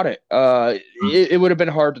guys brought it. It would have been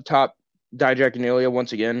hard to top Dijak and Ilya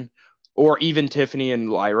once again, or even Tiffany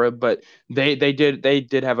and Lyra, but they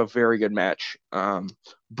did have a very good match.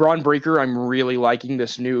 Braun Breaker, I'm really liking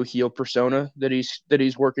this new heel persona that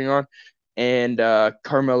he's working on, and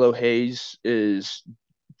Carmelo Hayes is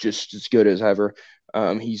just as good as ever.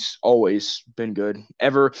 He's always been good.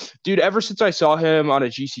 Ever since I saw him on a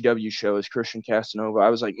GCW show as Christian Casanova, I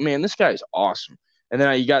was like, man, this guy is awesome. And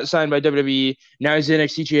then he got signed by WWE. Now he's the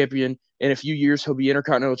NXT champion. In a few years, he'll be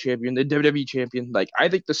Intercontinental champion, the WWE champion. Like, I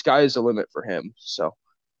think the sky is the limit for him. So,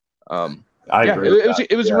 I agree.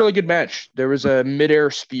 It was a really good match. There was a midair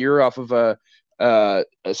spear off of a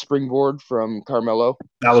springboard from Carmelo.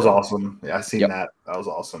 That was awesome. Yeah, I seen that. That was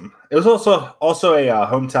awesome. It was also a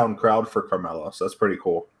hometown crowd for Carmelo, so that's pretty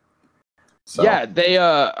cool. So. Yeah, they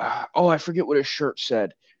I forget what his shirt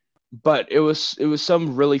said, but it was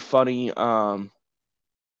some really funny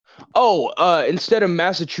instead of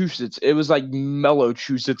Massachusetts, it was like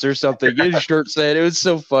Mellochusetts or something. His shirt said. It was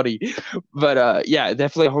so funny. But yeah,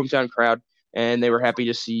 definitely a hometown crowd, and they were happy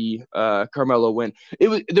to see Carmelo win.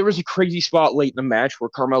 There was a crazy spot late in the match where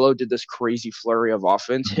Carmelo did this crazy flurry of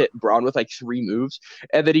offense, hit Braun with like 3 moves,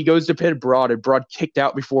 and then he goes to pin Braun, and Braun kicked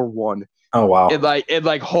out before 1. Oh wow. It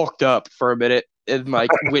like hulked up for a minute and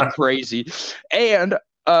like went crazy. And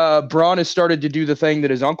Braun has started to do the thing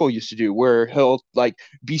that his uncle used to do, where he'll like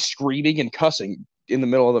be screaming and cussing in the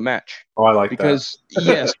middle of the match. Oh, I like because,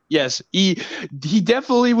 that. yes, he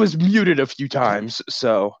definitely was muted a few times.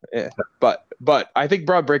 So, yeah. But I think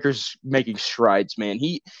Braun Breaker's making strides, man.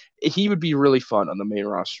 He would be really fun on the main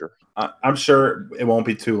roster. I'm sure it won't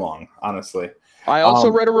be too long, honestly. I also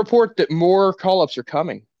read a report that more call-ups are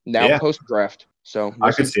coming now post-draft. So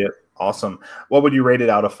I can see it. Awesome. What would you rate it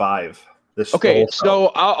out of 5? Okay, so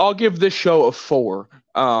I'll give this show a 4.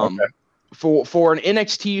 For an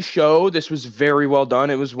NXT show, this was very well done.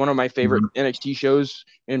 It was one of my favorite NXT shows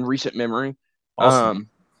in recent memory. Awesome.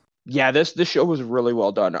 Yeah, this show was really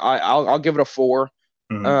well done. I'll give it a 4.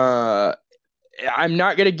 I'm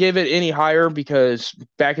not gonna give it any higher because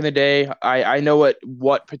back in the day, I know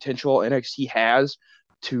what potential NXT has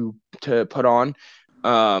to put on.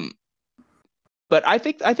 But I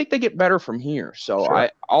think they get better from here. So sure.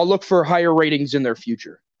 I'll look for higher ratings in their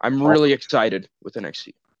future. I'm really excited with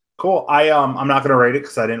NXT. Cool. I'm not going to rate it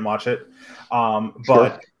because I didn't watch it.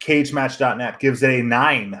 But cagematch.net gives it a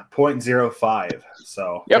 9.05.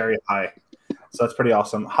 So very high. So that's pretty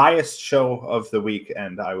awesome. Highest show of the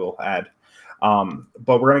weekend, I will add.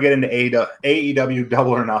 But we're going to get into AEW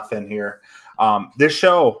Double or Nothing here. This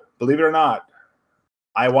show, believe it or not,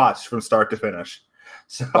 I watched from start to finish.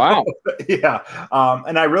 So, wow. Yeah.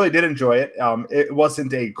 And I really did enjoy it. It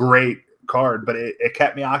wasn't a great card, but it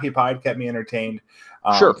kept me occupied, kept me entertained.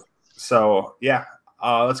 Sure. So, yeah.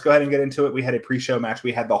 Let's go ahead and get into it. We had a pre-show match.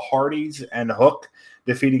 We had the Hardys and Hook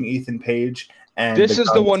defeating Ethan Page. And this is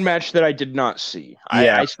the one match that I did not see.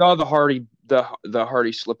 Yeah. I saw the Hardy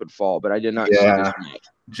slip and fall, but I did not see this match.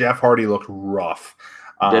 Jeff Hardy looked rough.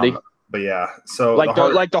 Did he? But yeah. So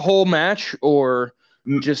like the whole match, or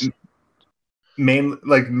just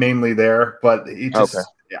mainly there, but it just Okay.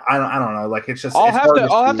 I don't know. Like it's I'll have hard to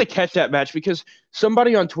to I'll have see. to catch that match because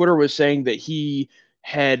somebody on Twitter was saying that he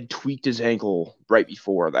had tweaked his ankle right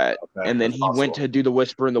before that. Okay, And then that's he went possible. to do the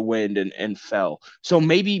whisper in the wind and fell. So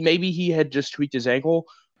maybe he had just tweaked his ankle,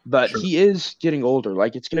 but Sure. he is getting older.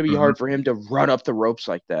 Like it's gonna be Hmm. hard for him to run up the ropes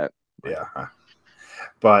like that. Like, Yeah.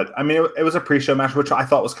 But I mean, it was a pre-show match, which I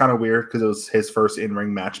thought was kind of weird because it was his first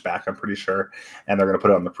in-ring match back, I'm pretty sure, and they're going to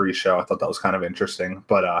put it on the pre-show. I thought that was kind of interesting,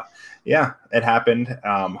 but yeah, it happened.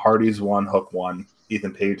 Hardy's won, Hook won,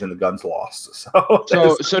 Ethan Page and the Guns lost.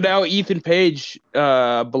 so now Ethan Page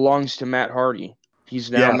belongs to Matt Hardy.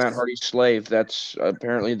 He's now Matt yes, Hardy's slave. That's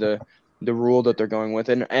apparently the rule that they're going with.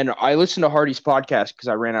 And I listened to Hardy's podcast because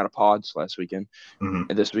I ran out of pods last weekend, hmm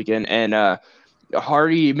this weekend, and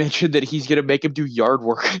Hardy mentioned that he's gonna make him do yard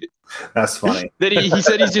work. that's funny. That he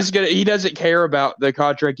said he doesn't care about the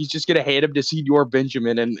contract. He's just gonna hand him to Senior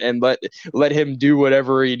Benjamin and let him do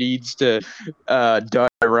whatever he needs to done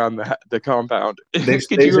around the compound. Could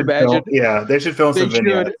you imagine? They should film They some should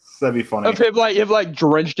vignettes. That'd be funny. of him like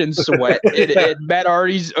drenched in sweat Yeah, and Matt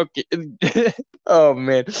Hardy's okay. Oh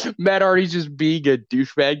man, Matt Hardy's just being a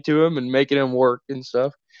douchebag to him and making him work and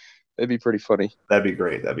stuff. That'd be pretty funny. that'd be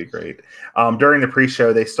great. That'd be great. During the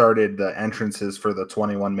pre-show, they started the entrances for the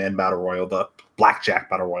 21-man battle royal, the Blackjack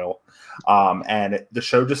battle royal, and the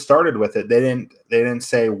show just started with it. They didn't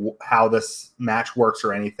say how this match works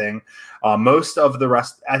or anything. Most of the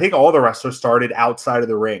rest, I think, all the wrestlers started outside of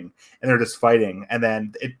the ring and they're just fighting, and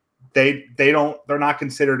then they're not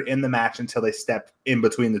considered in the match until they step in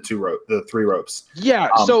between the three ropes. Yeah.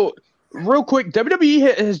 So real quick,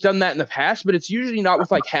 WWE has done that in the past, but it's usually not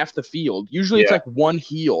with like half the field. Usually it's Yeah. like one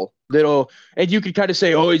heel and you could kind of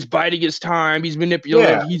say, oh, he's biding his time, he's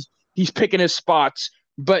manipulative, he's picking his spots.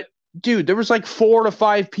 But dude, there was like 4 to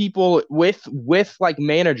 5 people with like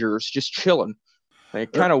managers just chilling.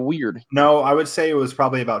 Like kind of weird. No, I would say it was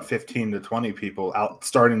probably about 15 to 20 people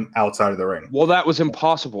starting outside of the ring. Well, that was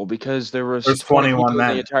impossible because there's 20 people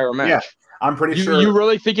men. in the entire match. Yeah, I'm pretty sure. You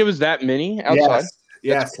really think it was that many outside?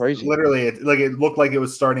 Yes, That's crazy. Literally, it looked like it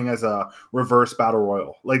was starting as a reverse battle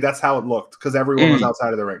royal. Like that's how it looked because everyone was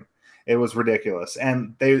outside of the ring. It was ridiculous,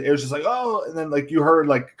 and it was just like, oh, and then like you heard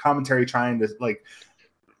like commentary trying to like.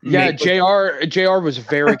 Yeah, JR was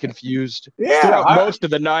very confused throughout most of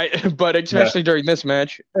the night, but especially during this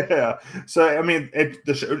match. Yeah. So I mean,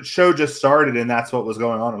 the show just started, and that's what was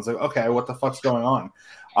going on. It was like, okay, what the fuck's going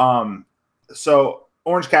on? So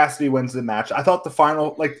Orange Cassidy wins the match. I thought the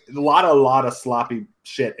final, like a lot of sloppy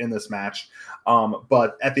shit in this match.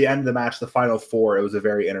 But at the end of the match, the final 4, it was a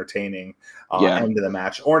very entertaining end of the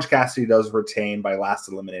match. Orange Cassidy does retain by last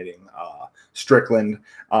eliminating Strickland.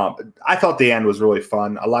 I thought the end was really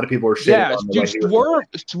fun. A lot of people were shitting. Yeah,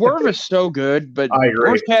 dude, Swerve is so good, but I agree.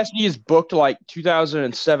 Orange Cassidy is booked like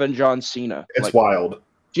 2007 John Cena. It's like, wild.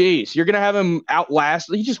 Jeez, you're gonna have him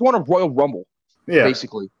outlast. He just won a Royal Rumble,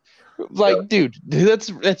 basically. Like, dude, that's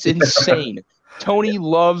insane. Tony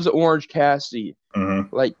loves Orange Cassidy.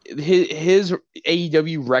 Mm-hmm. Like his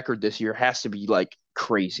AEW record this year has to be like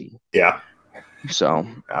crazy. Yeah. So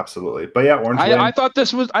absolutely, but yeah, Orange. I thought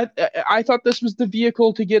this was I thought this was the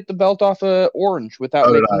vehicle to get the belt off of Orange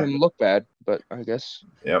without making him look bad. But I guess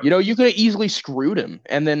you could have easily screwed him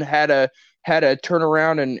and then had a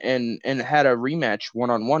turnaround and had a rematch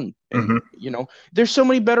 1-on-1. Mm-hmm. There's so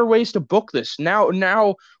many better ways to book this.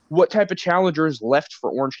 Now, what type of challenger is left for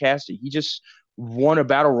Orange Cassidy? He just won a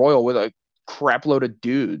battle royal with a crap load of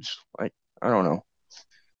dudes. Like, I don't know.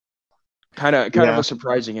 Kind of a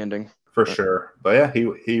surprising ending. For sure. But yeah,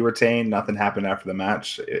 he retained. Nothing happened after the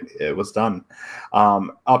match. It was done.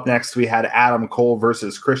 Up next, we had Adam Cole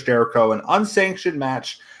versus Chris Jericho, an unsanctioned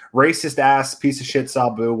match. Racist ass piece of shit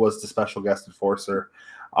Sabu was the special guest enforcer.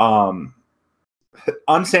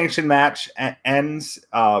 Unsanctioned match ends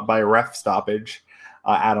by a ref stoppage.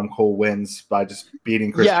 Adam Cole wins by just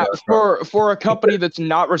beating Chris Jericho. For a company that's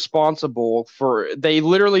not responsible for, they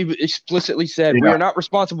literally explicitly said we are not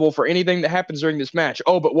responsible for anything that happens during this match.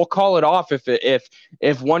 Oh, but we'll call it off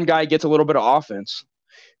if one guy gets a little bit of offense.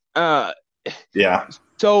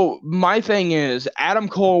 So my thing is, Adam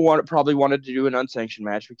Cole probably wanted to do an unsanctioned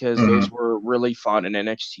match because those were really fun in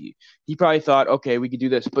NXT. He probably thought, okay, we could do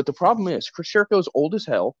this. But the problem is, Chris Jericho's old as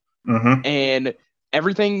hell, and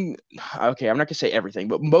everything. Okay, I'm not gonna say everything,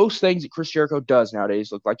 but most things that Chris Jericho does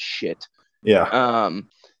nowadays look like shit. Yeah.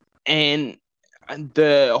 And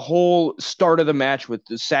the whole start of the match with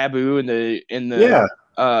the Sabu and the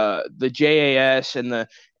JAS and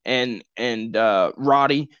and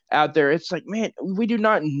Roddy out there. It's like, man, we do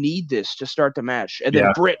not need this to start the match. And then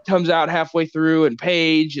Yeah. Britt comes out halfway through, and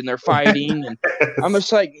Paige, and they're fighting, and I'm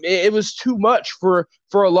just like, it was too much for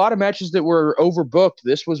a lot of matches that were overbooked.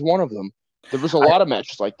 This was one of them. There was a lot of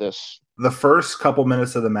matches like this. The first couple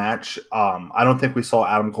minutes of the match, I don't think we saw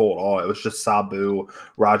Adam Cole at all. It was just Sabu,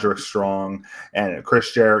 Roderick Strong, and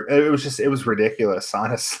Chris Jericho. It was ridiculous,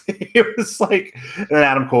 honestly. It was like, and then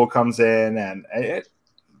Adam Cole comes in, and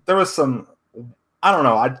there was some. I don't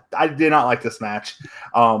know. I did not like this match.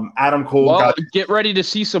 Adam Cole get ready to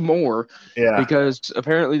see some more. Yeah. Because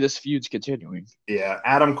apparently this feud's continuing. Yeah.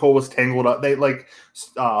 Adam Cole was tangled up. They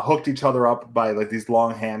hooked each other up by like these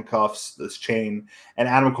long handcuffs, this chain, and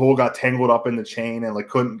Adam Cole got tangled up in the chain and like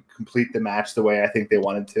couldn't complete the match the way I think they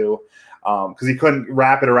wanted to. Because he couldn't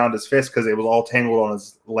wrap it around his fist because it was all tangled on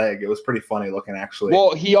his leg. It was pretty funny looking, actually.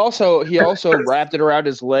 Well, he also wrapped it around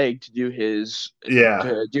his leg to do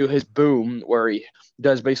his boom, where he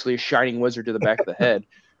does basically a shining wizard to the back of the head.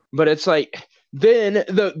 But it's like, then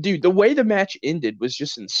the way the match ended was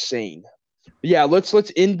just insane. Yeah, let's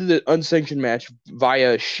end the unsanctioned match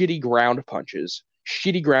via shitty ground punches,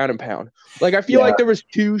 shitty ground and pound. Like, I feel like there was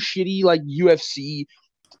two shitty like UFC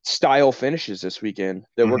style finishes this weekend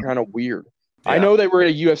that were kind of weird. Yeah. I know they were in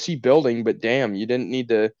a UFC building, but damn, you didn't need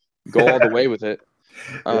to go all the way with it.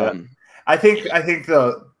 I think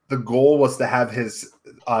the goal was to have his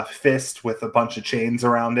fist with a bunch of chains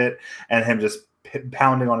around it and him just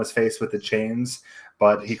pounding on his face with the chains,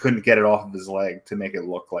 but he couldn't get it off of his leg to make it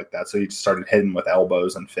look like that. So he just started hitting with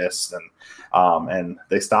elbows and fists, and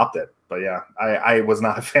they stopped it. But yeah, I was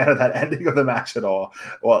not a fan of that ending of the match at all.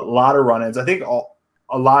 Well, a lot of run-ins. I think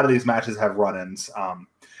a lot of these matches have run-ins.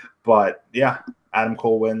 But yeah, Adam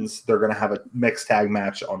Cole wins. They're going to have a mixed tag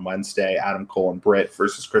match on Wednesday. Adam Cole and Britt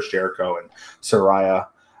versus Chris Jericho and Saraya.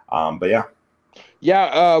 But yeah.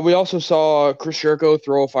 Yeah, we also saw Chris Jericho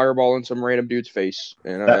throw a fireball in some random dude's face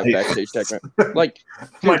in a backstage segment. Like,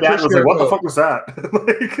 my dad was like, "What the fuck was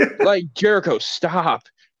that?" like, Jericho, stop!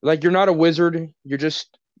 Like, you're not a wizard. You're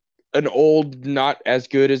just an old, not as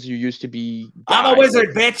good as you used to be guy. I'm a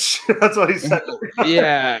wizard, bitch. That's what he said.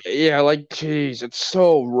 yeah. Like, jeez, it's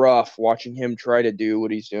so rough watching him try to do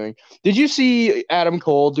what he's doing. Did you see Adam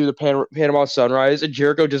Cole do the Panama Sunrise and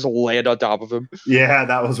Jericho just land on top of him? Yeah,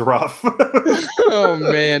 that was rough. Oh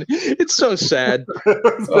man, it's so sad.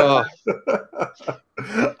 But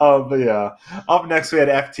yeah, up next we had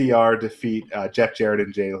FTR defeat Jeff Jarrett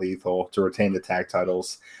and Jay Lethal to retain the tag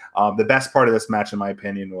titles. The best part of this match, in my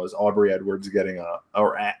opinion, was Aubrey Edwards getting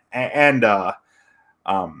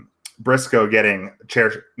Briscoe getting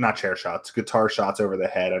guitar shots over the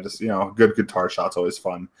head. I just, good guitar shots, always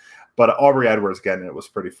fun. But Aubrey Edwards getting it was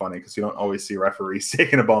pretty funny because you don't always see referees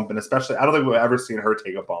taking a bump, and especially I don't think we've ever seen her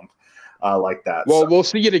take a bump like that. Well, we'll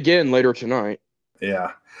see it again later tonight.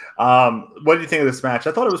 Yeah. What do you think of this match?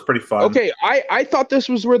 I thought it was pretty fun. Okay, I thought this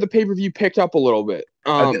was where the pay-per-view picked up a little bit.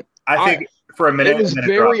 I think for a minute it was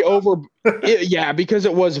very because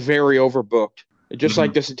it was very overbooked. Just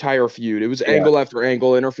like this entire feud. It was angle after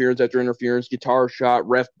angle, interference after interference, guitar shot,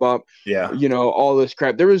 ref bump. Yeah. All this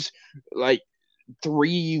crap. There was like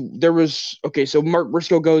so Mark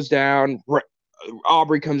Briscoe goes down,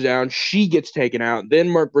 Aubrey comes down, she gets taken out, then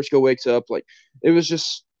Mark Briscoe wakes up. Like, it was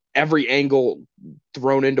just every angle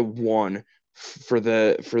thrown into one for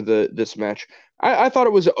this match. I thought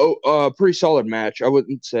it was a pretty solid match. I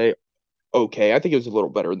wouldn't say okay. I think it was a little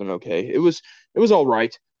better than okay. It was all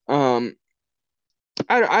right. I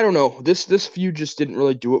don't know. This feud just didn't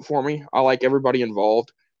really do it for me. I like everybody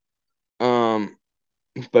involved.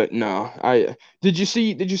 But no. Did you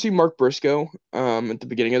see Mark Briscoe at the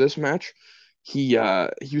beginning of this match? He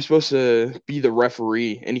was supposed to be the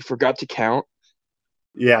referee and he forgot to count.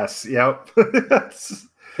 Yes, yep.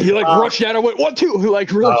 He rushed out and went 1, 2, really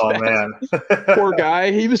fast. Man. Poor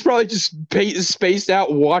guy. He was probably just spaced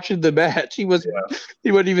out watching the match. He wasn't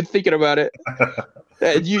even thinking about it.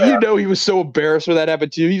 You know he was so embarrassed when that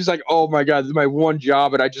happened too. He was like, "Oh my god, this is my one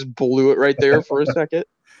job," and I just blew it right there for a second.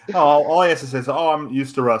 All he has to say is, "I'm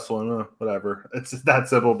used to wrestling." Whatever. It's that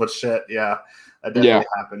simple, but shit, yeah, that definitely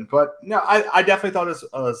happened. But no, I definitely thought this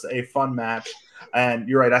was a fun match. And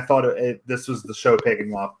you're right. I thought this was the show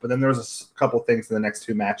picking up, but then there was a couple things in the next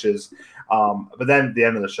two matches. But then the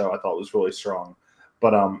end of the show, I thought was really strong.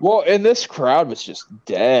 But and this crowd was just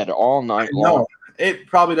dead all night long. No, it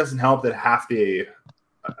probably doesn't help that half the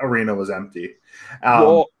arena was empty.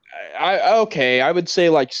 I would say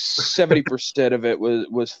like 70% of it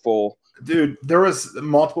was full. Dude, there was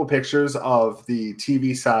multiple pictures of the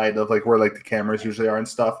TV side of like where like the cameras usually are and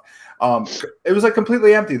stuff. It was like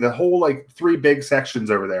completely empty. The whole like 3 big sections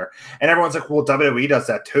over there, and everyone's like, "Well, WWE does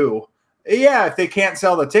that too." Yeah, if they can't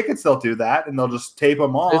sell the tickets, they'll do that, and they'll just tape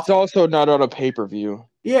them off. It's also not on a pay-per-view.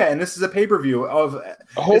 Yeah, and this is a pay-per-view of.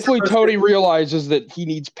 Hopefully, Tony realizes that he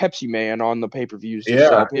needs Pepsi Man on the pay-per-views to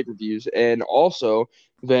sell pay-per-views, and also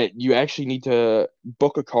that you actually need to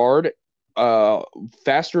book a card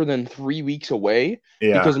faster than 3 weeks away,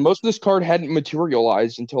 because most of this card hadn't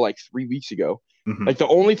materialized until like 3 weeks ago. Mm-hmm. Like the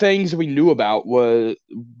only things we knew about were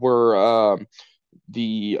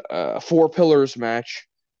the 4 Pillars match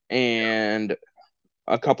and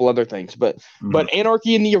a couple other things, but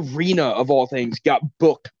Anarchy in the Arena of all things got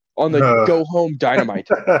booked on the Go Home Dynamite.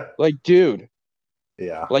 Like, dude,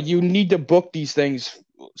 yeah, like you need to book these things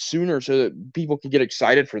sooner so that people can get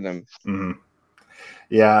excited for them. Mm-hmm.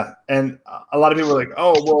 Yeah, and a lot of people are like,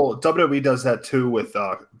 "Oh, well, WWE does that too with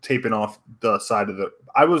taping off the side of the."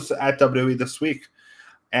 I was at WWE this week,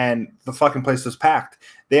 and the fucking place was packed.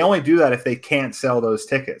 They only do that if they can't sell those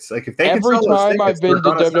tickets. Like if they can sell those tickets,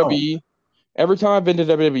 every time I've been to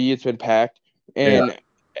WWE, it's been packed. And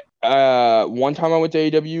one time I went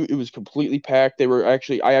to AEW, it was completely packed. I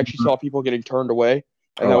actually saw people getting turned away,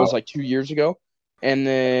 and that was like 2 years ago. And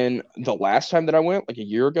then the last time that I went, like a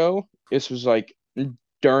year ago, this was like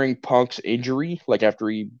during Punk's injury, like after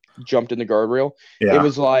he jumped in the guardrail, it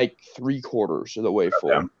was like 3/4 of the way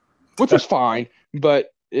full, which was fine,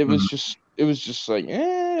 but it was just like,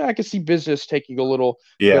 I could see business taking a little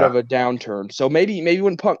bit of a downturn. So maybe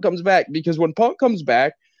when Punk comes back, because when Punk comes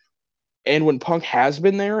back, and when Punk has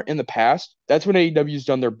been there in the past, that's when AEW's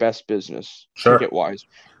done their best business ticket wise,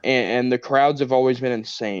 and the crowds have always been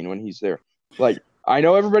insane when he's there. Like, I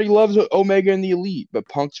know everybody loves Omega and the Elite, but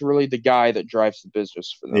Punk's really the guy that drives the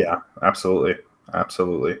business for them. Yeah, absolutely.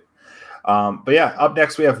 But yeah, up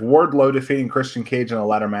next we have Wardlow defeating Christian Cage in a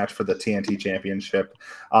ladder match for the TNT Championship.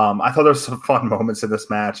 I thought there was some fun moments in this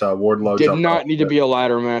match. Wardlow did not need to be a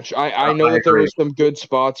ladder match. I know that there were some good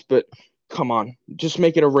spots, but come on, just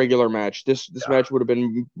make it a regular match. This match would have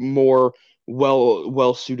been more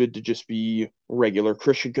well suited to just be regular.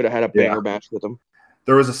 Christian could have had a banger match with him.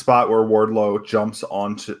 There was a spot where Wardlow jumps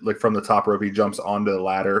onto, like from the top rope, he jumps onto the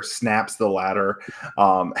ladder, snaps the ladder.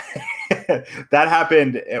 That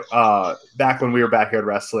happened back when we were backyard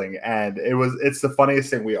wrestling, and it's the funniest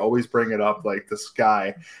thing. We always bring it up, like this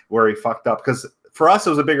guy where he fucked up, because for us it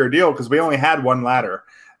was a bigger deal because we only had one ladder.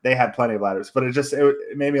 They had plenty of ladders, but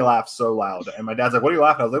it made me laugh so loud. And my dad's like, "What are you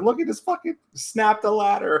laughing at?" I was like, "Look, he just fucking snapped the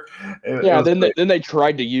ladder." Then they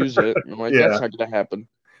tried to use it. I'm like, that's not gonna happen.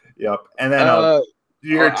 Yep. And then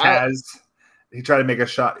you hear Taz. He tried to make a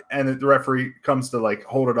shot, and the referee comes to like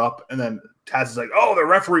hold it up, and then Taz is like, "Oh, the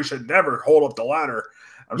referee should never hold up the ladder."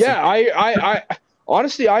 I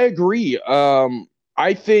honestly I agree.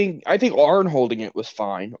 I think Arn holding it was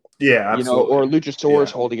fine. Yeah, absolutely. Or Luchasaurus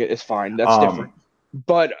holding it is fine. That's different.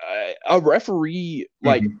 But a referee,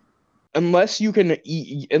 like, unless you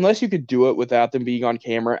could do it without them being on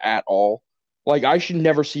camera at all, like, I should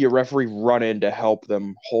never see a referee run in to help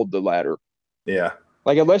them hold the ladder. Yeah.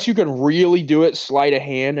 Like, unless you can really do it, sleight of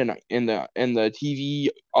hand, and the TV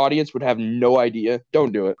audience would have no idea.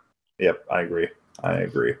 Don't do it. Yep, I agree.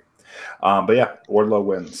 But yeah, Wardlow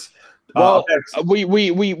wins. Well,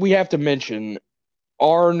 we have to mention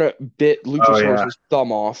Arn bit Luchasaurus'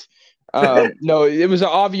 thumb off. No, it was an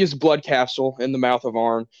obvious blood capsule in the mouth of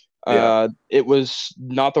Arn. It was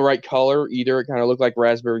not the right color either. It kind of looked like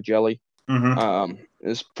raspberry jelly.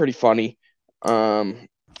 It's pretty funny.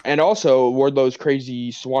 And also Wardlow's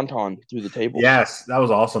crazy swanton through the table. Yes, that was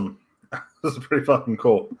awesome. This is pretty fucking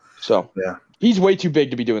cool. So he's way too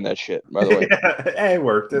big to be doing that shit, by the way. It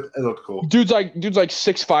worked. It looked cool. Dude's like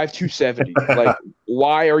 6'5", 270. Like,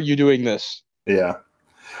 why are you doing this? Yeah.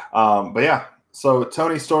 But yeah. So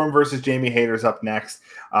Tony Storm versus Jamie Hayter's up next.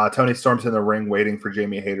 Tony Storm's in the ring waiting for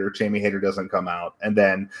Jamie Hayter. Jamie Hayter doesn't come out. And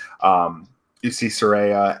then you see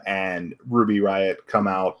Saraya and Ruby Riott come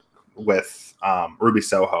out with Ruby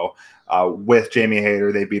Soho with Jamie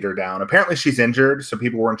Hayter. They beat her down. Apparently she's injured, so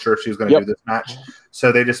people weren't sure if she was going to do this match.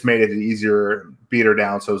 So they just made it easier, beat her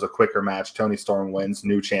down, so it was a quicker match. Tony Storm wins,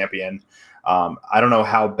 new champion. I don't know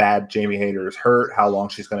how bad Jamie Hayter is hurt, how long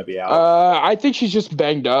she's going to be out. I think she's just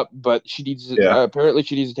banged up, but she needs apparently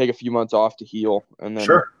she needs to take a few months off to heal, and then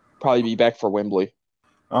probably be back for Wembley.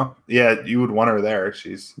 Oh, yeah, you would want her there.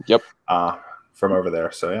 She's from over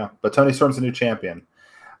there, so yeah. But Tony Storm's a new champion.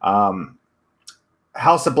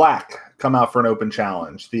 House of Black come out for an open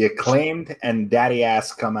challenge. The Acclaimed and Daddy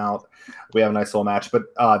Ass come out. We have a nice little match,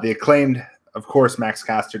 but the Acclaimed of course, Max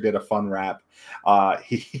Caster did a fun rap.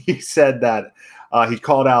 He said that he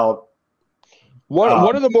called out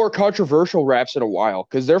one of the more controversial raps in a while,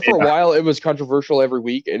 because there for a while it was controversial every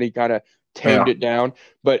week, and he kind of tamed it down.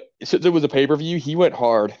 But since it was a pay-per-view, he went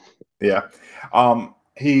hard. Yeah.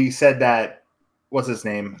 He said that, what's his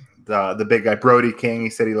name? The big guy, Brody King. He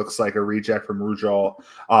said he looks like a reject from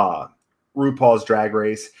RuPaul's Drag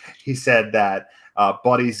Race. He said that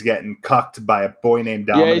Buddy's getting cucked by a boy named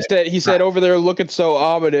Dominic. Yeah, he said over there looking so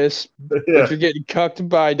ominous that you're getting cucked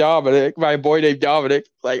by a boy named Dominic.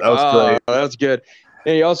 Like, that's good.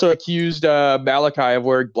 And he also accused Malachi of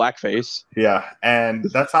wearing blackface. Yeah, and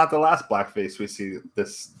that's not the last blackface we see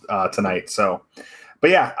this tonight. So, but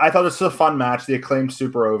yeah, I thought this was a fun match. The Acclaimed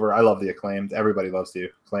super over. I love the Acclaimed. Everybody loves the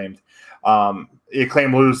Acclaimed. The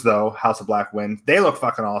Acclaimed lose though. House of Black win. They look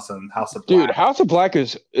fucking awesome. House of Black. Dude, House of Black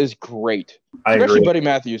is great. Especially agree. Buddy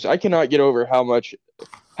Matthews. I cannot get over how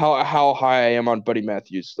high I am on Buddy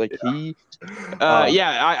Matthews. Like I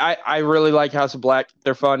really like House of Black.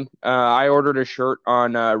 They're fun. I ordered a shirt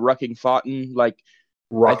on Rucking Fountain.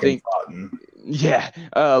 Fountain. Yeah,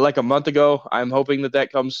 like a month ago. I'm hoping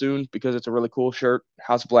that comes soon because it's a really cool shirt.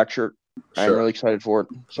 House of Black shirt. Sure. I'm really excited for it.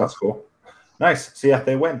 So. That's cool. Nice. So yeah,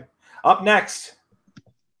 they win. Up next,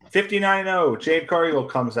 59-0. Jade Cargill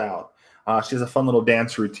comes out. She has a fun little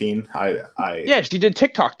dance routine. Yeah, she did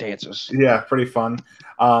TikTok dances. Yeah, pretty fun.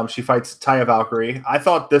 She fights Taya Valkyrie. I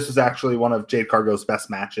thought this was actually one of Jade Cargill's best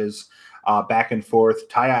matches. Back and forth.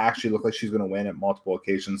 Taya actually looked like she's going to win at multiple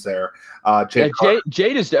occasions there.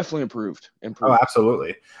 Jade is definitely improved. Oh,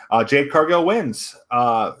 absolutely. Jade Cargill wins.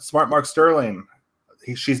 Smart Mark Sterling.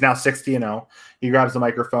 She's now 60-0. He grabs the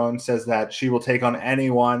microphone, says that she will take on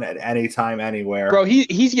anyone at any time, anywhere. Bro,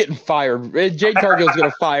 he's getting fired. Jade Cargill's going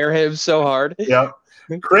to fire him so hard. Yep.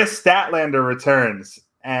 Chris Statlander returns.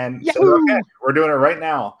 And so, okay, we're doing it right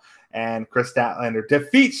now. And Chris Statlander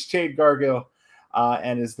defeats Jade Cargill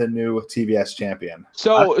and is the new TBS champion.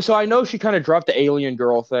 So I know she kind of dropped the alien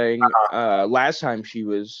girl thing last time she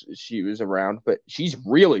was around, but she's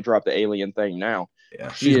really dropped the alien thing now. Yeah,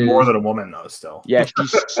 she's more than a woman though. Still, yeah,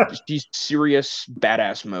 she's serious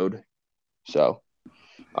badass mode. So,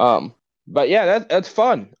 but yeah, that's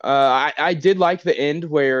fun. I did like the end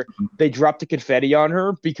where they dropped the confetti on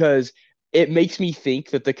her because it makes me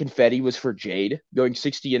think that the confetti was for Jade going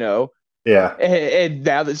 60-0. Yeah, and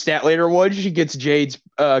now that Statlander won, she gets Jade's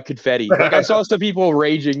confetti. Like I saw some people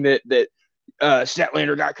raging that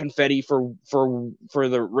Statlander got confetti for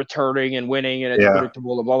the returning and winning, and it's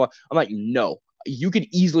predictable and blah blah. I'm like, no. You could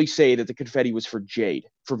easily say that the confetti was for Jade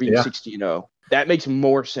for being 60-0. That makes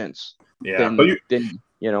more sense. Yeah, than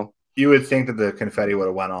you would think that the confetti would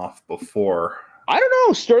have went off before. I don't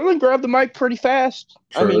know. Sterling grabbed the mic pretty fast.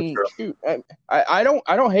 True, I mean, shoot, I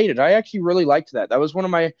don't hate it. I actually really liked that. That was one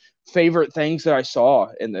of my favorite things that I saw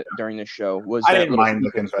during this show. Was I didn't mind the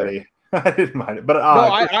confetti. I didn't mind it, but no,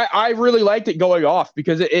 I really liked it going off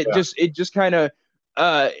because it just kind of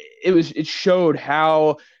it showed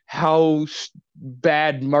how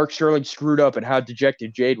bad Mark Sterling screwed up and how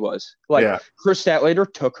dejected Jade was. Chris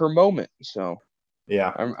Statlander took her moment. So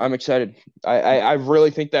yeah, I'm excited. I really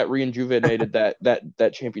think that rejuvenated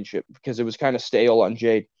that championship because it was kind of stale on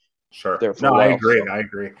Jade. Sure. I agree. I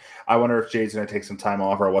agree. I wonder if Jade's going to take some time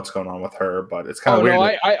off or what's going on with her, but it's kind of weird. No,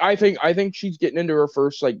 I think she's getting into her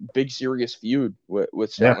first big serious feud with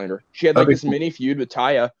Statlander. Yeah. She had this mini feud with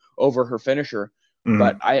Taya over her finisher. Mm-hmm.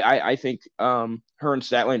 But I think her and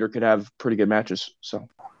Statlander could have pretty good matches. So,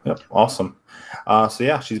 yep, awesome. So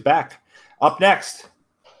yeah, she's back. Up next,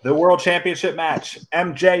 the World Championship match.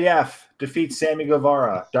 MJF defeats Sammy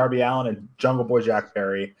Guevara, Darby Allin, and Jungle Boy Jack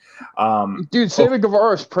Perry. Dude, Sammy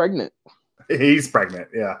Guevara is pregnant. He's pregnant.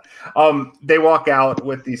 Yeah. They walk out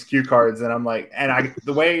with these cue cards, and I'm like,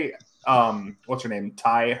 the way what's her name?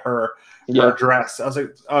 Her dress. I was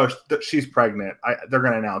like, oh, she's pregnant. They're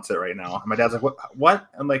gonna announce it right now. And my dad's like, what?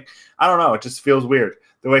 I'm like, I don't know. It just feels weird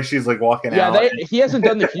the way she's walking out. Yeah, he hasn't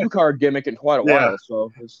done the cue card gimmick in quite a while.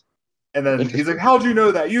 So. And then he's like, how'd you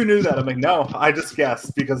know that? You knew that. I'm like, no, I just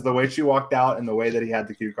guessed because the way she walked out and the way that he had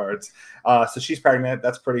the cue cards. So she's pregnant.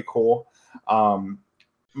 That's pretty cool.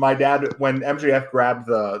 My dad, when MJF grabbed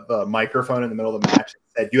the microphone in the middle of the match,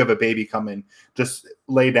 said, "You have a baby coming. Just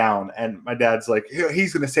lay down." And my dad's like,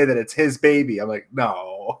 "He's going to say that it's his baby." I'm like,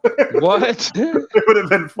 "No." What? It would have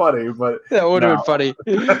been funny, but that would have been funny.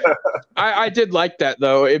 I did like that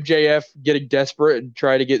though. MJF getting desperate and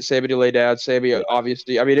trying to get Sammy to lay down. Sammy,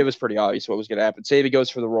 obviously, I mean, it was pretty obvious what was going to happen. Sammy goes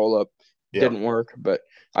for the roll up. Didn't work, but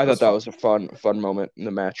I thought that was a fun moment in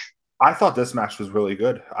the match. I thought this match was really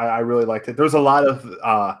good. I really liked it. There was a lot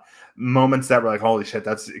of moments that were like, holy shit,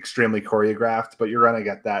 that's extremely choreographed, but you're gonna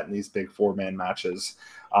get that in these big 4-man matches,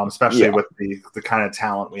 especially with the kind of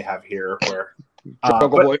talent we have here. Where, Jungle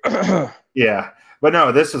Boy. Yeah, but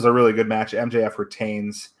no, this is a really good match. MJF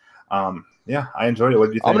retains. Yeah, I enjoyed it. What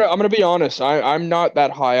do you think? I'm gonna be honest. I'm not that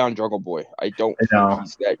high on Jungle Boy. I don't think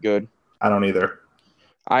he's that good. I don't either.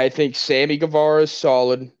 I think Sammy Guevara is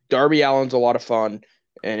solid. Darby Allin's a lot of fun,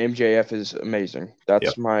 and MJF is amazing.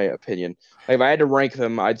 That's my opinion. Like, if I had to rank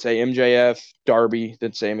them, I'd say MJF, Darby,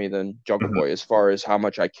 then Sammy, then Jungle Boy, as far as how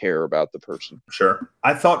much I care about the person. Sure.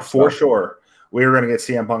 I thought for sure we were going to get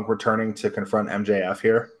CM Punk returning to confront MJF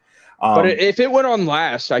here. But if it went on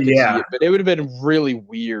last, I could see it. But it would have been really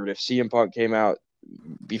weird if CM Punk came out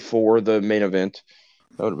before the main event.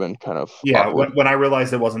 That would have been kind of awkward. When I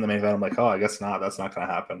realized it wasn't the main event, I'm like, oh, I guess not. That's not going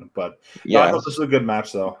to happen. But I thought this was a good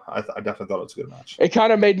match, though. I definitely thought it was a good match. It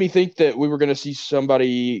kind of made me think that we were going to see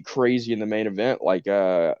somebody crazy in the main event, like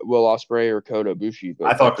Will Ospreay or Kota Ibushi.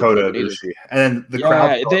 But I thought Kota Ibushi, and the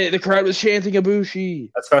crowd. The crowd was chanting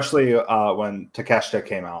Ibushi, especially when Takeshita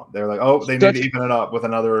came out. They were like, oh, they need to even it up with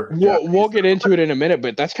another. We'll get into it in a minute,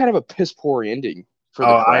 but that's kind of a piss poor ending for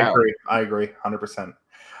the crowd. I agree, 100%.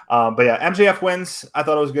 But yeah, MJF wins. I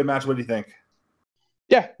thought it was a good match. What do you think?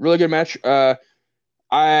 Yeah, really good match.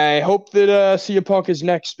 I hope that CM Punk is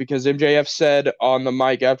next, because MJF said on the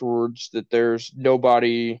mic afterwards that there's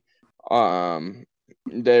nobody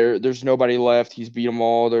there's nobody left. He's beat them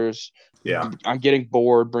all. I'm getting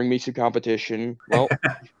bored. Bring me some competition. Well,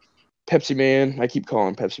 Pepsi Man. I keep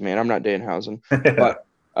calling Pepsi Man. I'm not Danhausen. But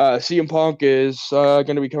CM Punk is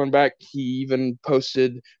going to be coming back. He even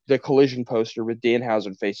posted the Collision poster with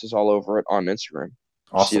Danhausen faces all over it on Instagram.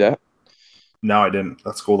 Awesome. See that? No, I didn't.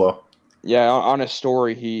 That's cool, though. Yeah, on his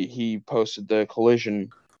story, he posted the Collision,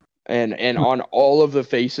 and on all of the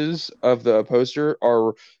faces of the poster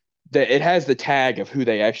it has the tag of who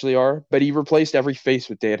they actually are, but he replaced every face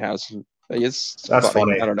with Danhausen. That's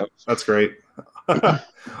funny. I don't know. That's great.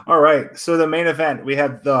 All right, so the main event, we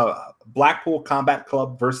have the Blackpool Combat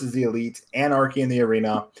Club versus the Elite, Anarchy in the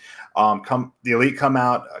Arena. The Elite come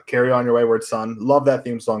out, Carry On Your Wayward Son. Love that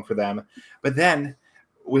theme song for them. But then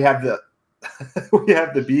we have the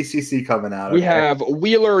BCC coming out. We have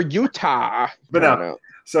Wheeler, Utah. But no,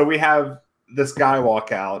 so we have this guy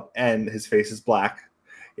walk out, and his face is black.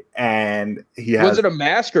 And was it a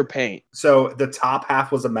mask or paint? So the top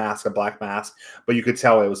half was a mask, a black mask, but you could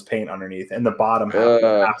tell it was paint underneath, and the bottom half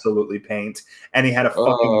was absolutely paint. And he had a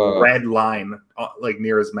fucking red line like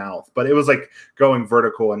near his mouth, but it was like going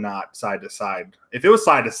vertical and not side to side. If it was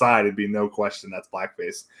side to side, it'd be no question that's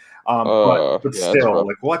blackface. But still,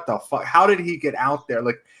 like, what the fuck? How did he get out there?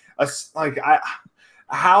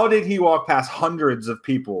 How did he walk past hundreds of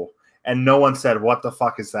people? And no one said, "What the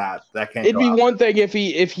fuck is that?" That can't. It'd be one thing if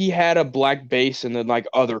he had a black base and then like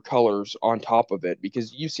other colors on top of it,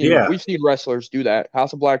 because we've seen wrestlers do that.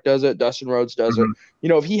 House of Black does it. Dustin Rhodes does it. You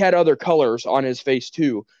know, if he had other colors on his face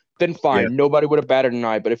too, then fine. Nobody would have batted an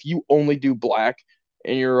eye. But if you only do black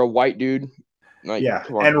and you're a white dude, like,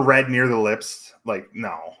 and red near the lips, like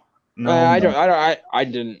no. I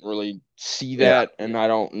didn't really see that, and I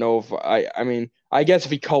don't know if I mean, I guess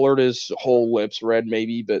if he colored his whole lips red,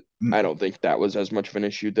 maybe, but I don't think that was as much of an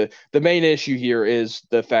issue. The main issue here is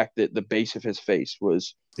the fact that the base of his face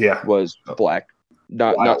was black.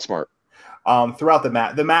 Not smart. Throughout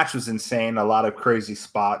the match was insane. A lot of crazy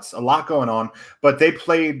spots, a lot going on. But they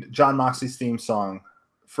played Jon Moxley's theme song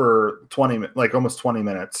for almost 20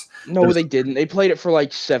 minutes. No, they didn't. They played it for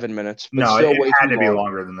like 7 minutes. But no, still it had to be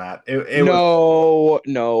longer than that. It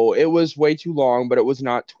was way too long, but it was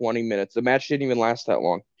not 20 minutes. The match didn't even last that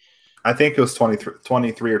long. I think it was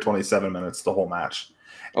 23 or 27 minutes, the whole match.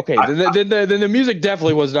 Okay, then the music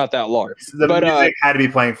definitely was not that long. The music had to be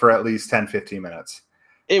playing for at least 10, 15 minutes.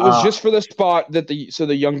 It was just for the spot that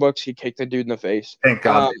the Young Bucks, he kicked the dude in the face. Thank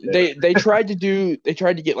God. They tried to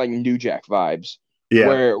get like New Jack vibes.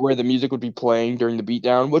 Yeah. Where the music would be playing during the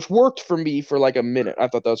beatdown, which worked for me for like a minute. I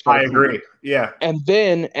thought that was kind of cool. I agree. Yeah. And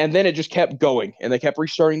then it just kept going, and they kept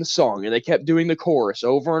restarting the song, and they kept doing the chorus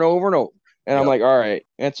over and over and over. And I'm like, all right,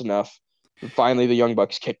 that's enough. And finally, the Young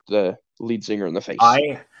Bucks kicked the lead singer in the face.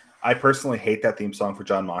 I personally hate that theme song for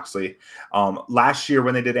Jon Moxley. Last year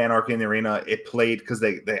when they did Anarchy in the Arena, it played because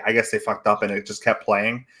they I guess they fucked up and it just kept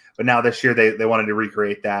playing. But now this year they wanted to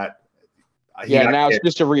recreate that. Now it's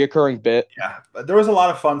just a reoccurring bit. Yeah, but there was a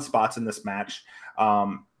lot of fun spots in this match.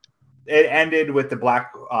 It ended with the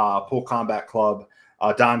Blackpool Combat Club.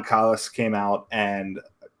 Don Callis came out, and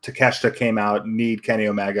Takeshita came out, kneed Kenny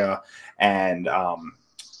Omega, and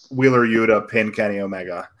Wheeler Yuta pinned Kenny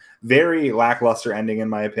Omega. very lackluster ending in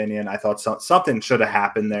my opinion. I thought something should have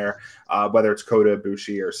happened there, whether it's Kota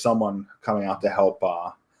Ibushi or someone coming out to help.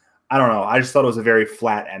 I don't know. I just thought it was a very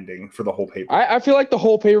flat ending for the whole paper. I feel like the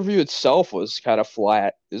whole pay-per-view itself was kind of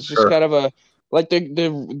flat. It's just kind of a like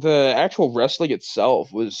the actual wrestling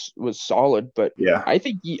itself was solid, but yeah, I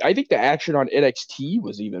think the action on NXT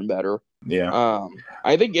was even better. Yeah.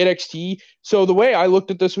 I think NXT. So the way I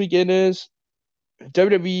looked at this weekend is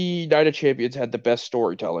WWE Night of Champions had the best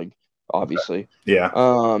storytelling, obviously. Yeah.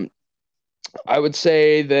 I would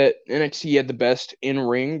say that NXT had the best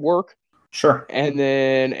in-ring work. Sure. And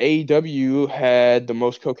then AEW had the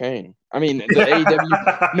most cocaine. I mean, the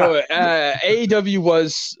AEW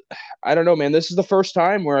was, I don't know, man. This is the first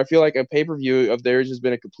time where I feel like a pay-per-view of theirs has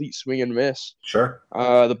been a complete swing and miss. Sure.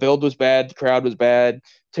 The build was bad. The crowd was bad.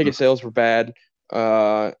 Ticket sales were bad.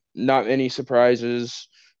 Not any surprises.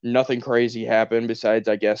 Nothing crazy happened besides,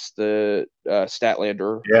 I guess, the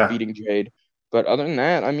Statlander beating Jade. But other than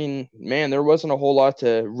that, I mean, man, there wasn't a whole lot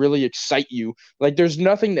to really excite you. Like, there's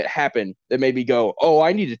nothing that happened that made me go, oh,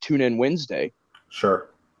 I need to tune in Wednesday. Sure.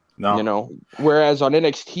 No. You know, whereas on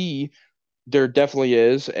NXT, there definitely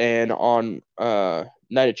is. And on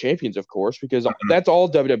Night of Champions, of course, because that's all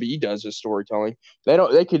WWE does is storytelling.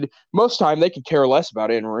 Most time they could care less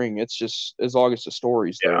about it in ring. It's just as long as the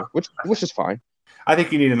story's there, which is fine. I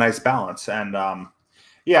think you need a nice balance. And,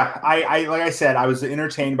 yeah, I like I said, I was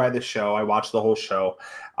entertained by the show. I watched the whole show,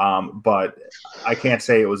 but I can't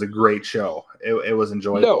say it was a great show. It was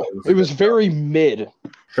enjoyable. No, it was very mid.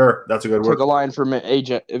 Sure, that's a good word. Take a line from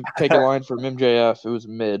MJF. It was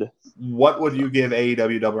mid. What would you give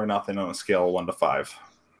AEW Double or Nothing on a scale of 1 to 5?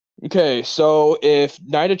 Okay, so if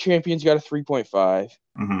Night of Champions got a 3.5,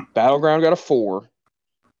 Battleground got a 4,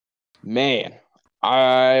 man,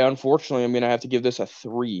 I unfortunately am gonna have to give this a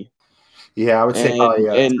 3. Yeah, I would say probably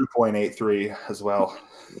 2.83 as well.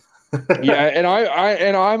 Yeah, and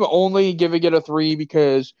I'm only giving it a 3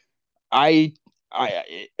 because I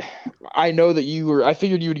know that I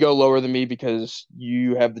figured you would go lower than me because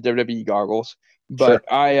you have the WWE goggles. But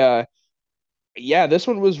sure. This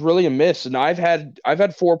one was really a miss, and I've had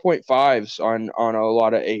 4.5s on a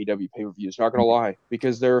lot of AEW pay-per-views, not gonna lie,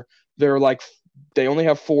 because they're like they only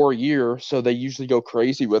have 4 a year, so they usually go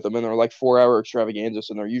crazy with them, and they're like 4-hour extravaganzas,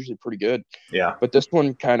 and they're usually pretty good. Yeah. But this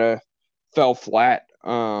one kind of fell flat.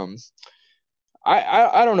 I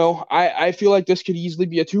don't know. I feel like this could easily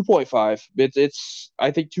be a 2.5.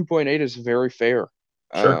 I think 2.8 is very fair.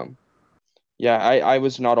 Sure. I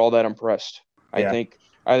was not all that impressed. I think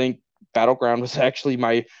Battleground was actually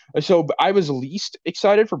I was least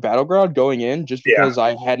excited for Battleground going in just because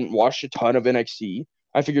I hadn't watched a ton of NXT.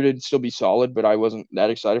 I figured it'd still be solid, but I wasn't that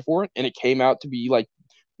excited for it. And it came out to be like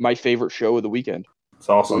my favorite show of the weekend. It's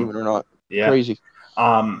awesome. Believe it or not. Yeah. Crazy.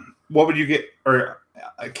 What would you get, or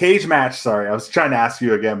a Cage Match? Sorry, I was trying to ask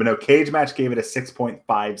you again, but no, Cage Match gave it a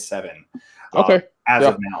 6.57. Okay. As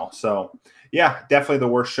of now. So yeah, definitely the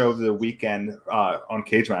worst show of the weekend on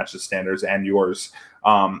Cage Match's standards and yours.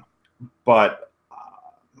 But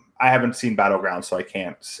I haven't seen Battleground, so I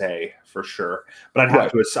can't say for sure. But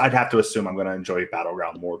I'd have to assume I'm going to enjoy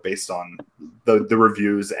Battleground more based on the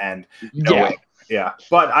reviews and knowing. Yeah.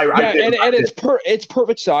 But it's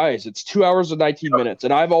perfect size. It's 2 hours and 19 minutes,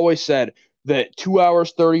 and I've always said that 2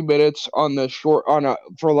 hours 30 minutes on the short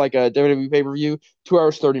for like a WWE pay-per-view, 2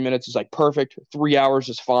 hours 30 minutes is like perfect. 3 hours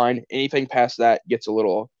is fine. Anything past that gets a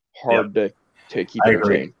little hard to keep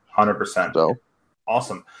entertained. 100%. So.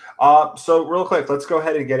 Awesome. So real quick, let's go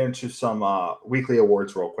ahead and get into some weekly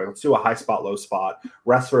awards real quick. Let's do a high spot, low spot,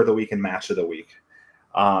 wrestler of the week, and match of the week.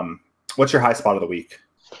 What's your high spot of the week?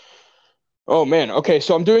 Oh man. Okay,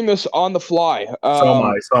 so I'm doing this on the fly.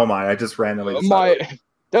 So am I. I just randomly decided.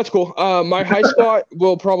 That's cool. My high spot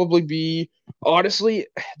will probably be, honestly,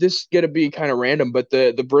 this is gonna be kind of random, but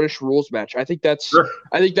the British rules match. I think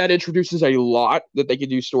that introduces a lot that they could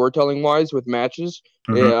do storytelling wise with matches.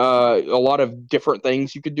 A lot of different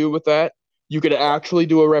things you could do with that. You could actually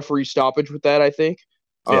do a referee stoppage with that, I think,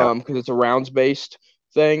 because it's a rounds based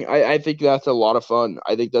thing. I think that's a lot of fun.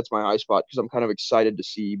 I think that's my high spot because I'm kind of excited to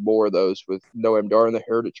see more of those with Noam Dar in the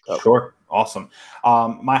Heritage Cup. Sure. Awesome.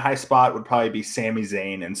 My high spot would probably be Sami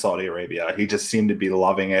Zayn in Saudi Arabia. He just seemed to be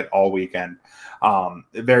loving it all weekend. A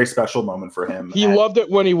very special moment for him. He loved it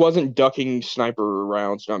when he wasn't ducking sniper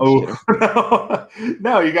rounds. No, I'm just kidding.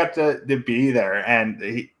 No, you got to be there,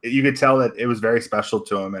 and you could tell that it was very special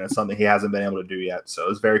to him, and it's something he hasn't been able to do yet. So it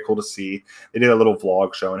was very cool to see. They did a little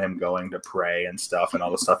vlog showing him going to pray and stuff, and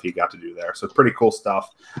all the stuff he got to do there. So it's pretty cool stuff.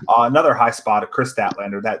 Another high spot, Chris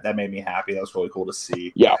Statlander. That made me happy. That was really cool to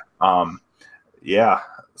see. Yeah. Yeah.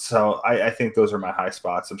 So I think those are my high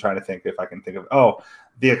spots. I'm trying to think if I can think of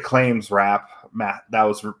the Acclaim's rap, Matt. That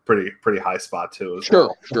was pretty high spot too. As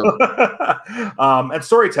Sure. And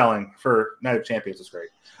storytelling for Night of Champions is great.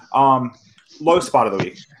 Low spot of the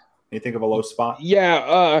week. Can you think of a low spot?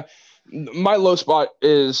 Yeah, my low spot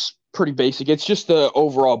is pretty basic. It's just the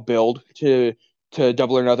overall build to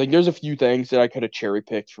Double or Nothing. There's a few things that I could have cherry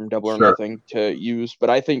picked from Double or Nothing to use, but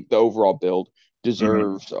I think the overall build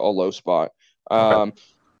deserves a low spot. Okay.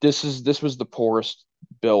 This was the poorest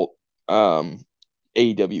built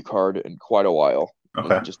AEW card in quite a while.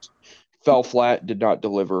 Okay. It just fell flat, did not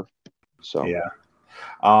deliver. So yeah.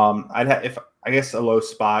 I guess a low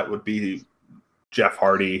spot would be Jeff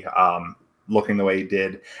Hardy looking the way he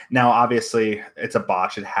did. Now, obviously, it's a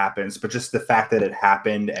botch. It happens. But just the fact that it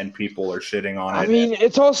happened and people are shitting on it. I mean,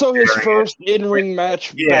 it's also his first in-ring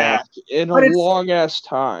match back in a long-ass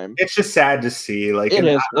time. It's just sad to see. Like, it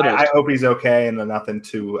is. I hope he's okay and nothing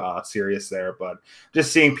too serious there. But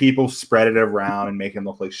just seeing people spread it around and make him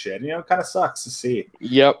look like shit, kind of sucks to see.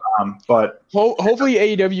 Yep. But hopefully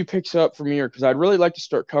AEW picks up from here because I'd really like to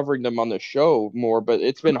start covering them on the show more, but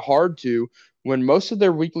it's been hard to when most of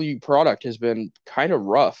their weekly product has been kind of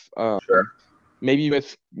rough. Maybe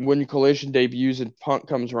when Collision debuts and Punk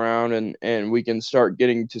comes around and we can start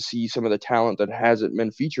getting to see some of the talent that hasn't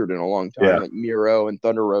been featured in a long time, like Miro and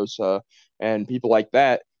Thunder Rosa and people like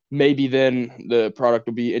that, maybe then the product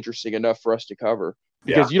will be interesting enough for us to cover.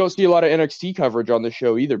 Because you don't see a lot of NXT coverage on the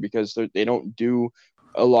show either because they don't do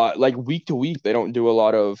a lot, like week to week, they don't do a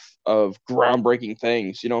lot of groundbreaking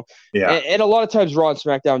things, And a lot of times Raw and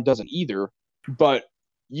SmackDown doesn't either. But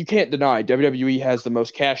you can't deny WWE has the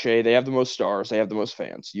most cachet. They have the most stars. They have the most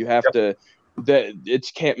fans. You have to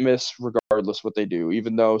it's can't miss regardless what they do,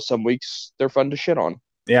 even though some weeks they're fun to shit on.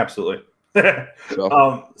 Yeah, absolutely.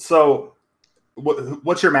 So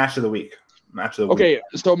what's your match of the week? Okay,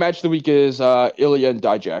 so match of the week is Ilya and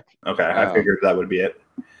Dijak. Okay, I figured that would be it.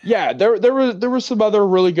 Yeah, there were some other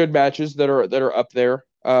really good matches that are up there.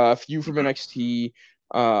 A few from NXT.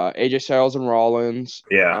 AJ Styles and Rollins,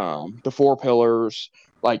 the Four Pillars.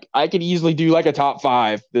 Like I could easily do like a top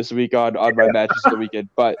 5 this week on my matches of the weekend,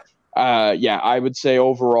 but I would say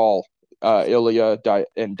overall, Ilya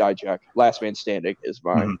and Dijak, Last Man Standing is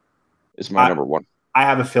my number one. I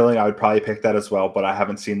have a feeling I would probably pick that as well, but I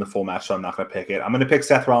haven't seen the full match, so I'm not going to pick it. I'm going to pick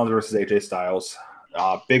Seth Rollins versus AJ Styles.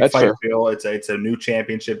 Big That's fight fair. feel. It's a new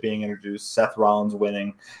championship being introduced. Seth Rollins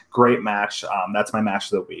winning, great match. That's my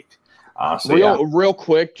match of the week. Real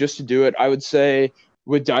quick, just to do it, I would say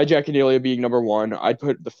with Dijak and Ilya being number 1, I'd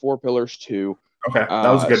put the Four Pillars 2. Okay,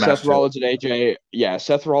 that was a good match. Seth Rollins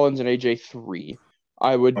and AJ 3.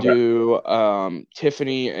 I would do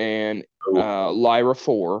Tiffany and Lyra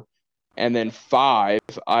 4, and then 5.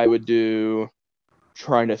 I would do.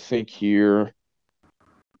 Trying to think here.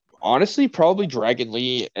 Honestly, probably Dragon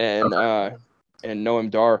Lee and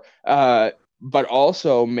Noam Dar. But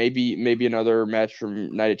also maybe another match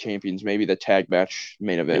from Night of Champions, maybe the tag match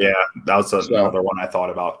main event. Yeah, that was another one I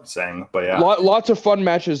thought about saying. But yeah, lots of fun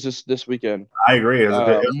matches this weekend. I agree.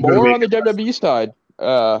 More on the WWE side.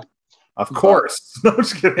 Of course. No, I'm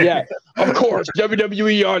just kidding. Yeah, of course.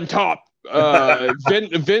 WWE on top.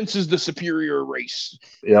 Vince is the superior race.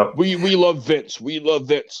 Yep. We love Vince. We love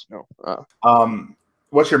Vince. No.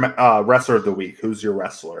 What's your wrestler of the week? Who's your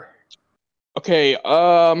wrestler? Okay.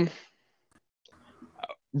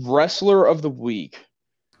 Wrestler of the week.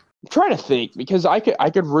 I'm trying to think because I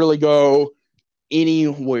could really go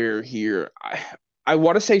anywhere here. I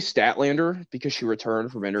want to say Statlander because she returned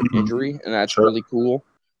from injury, and that's really cool.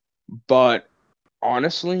 But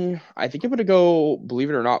honestly, I think I'm going to go, believe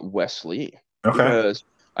it or not, Wesley. Okay. Because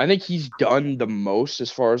I think he's done the most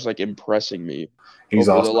as far as like impressing me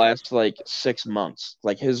over the last like 6 months.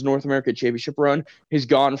 Like his North American Championship run, he's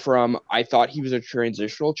gone from I thought he was a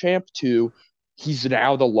transitional champ to he's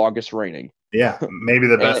now the longest reigning. Yeah, maybe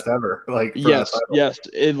the best ever. Like yes.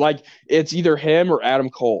 It's either him or Adam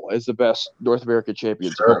Cole as the best North American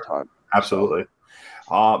champions of all time. Absolutely.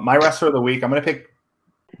 My wrestler of the week, I'm going to pick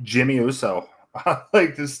Jimmy Uso.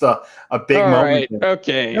 Like just a big moment. Right.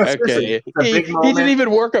 Okay. He didn't even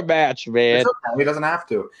work a match, man. Okay. He doesn't have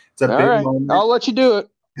to. It's a big moment. I'll let you do it.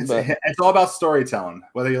 It's all about storytelling,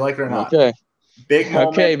 whether you like it or not. Okay. Big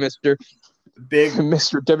moment. Okay, Mr.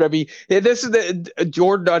 WWE. This is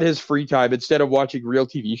Jordan on his free time. Instead of watching real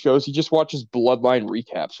TV shows, he just watches Bloodline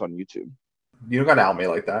recaps on YouTube. You don't gotta help me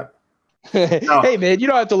like that. No. Hey man, you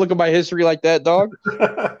don't have to look at my history like that, dog.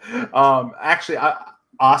 Actually,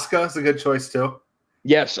 Asuka is a good choice too.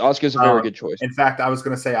 Yes, Asuka's a very good choice. In fact, I was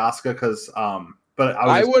gonna say Asuka because, but but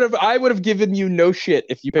I would have given you no shit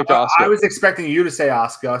if you picked Asuka. I was expecting you to say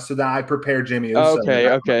Asuka, so then I prepared Jimmy Uso.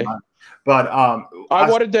 Okay. But I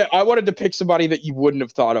wanted to pick somebody that you wouldn't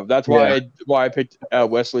have thought of. That's why I picked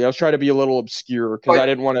Wesley. I was trying to be a little obscure because I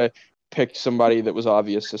didn't want to pick somebody that was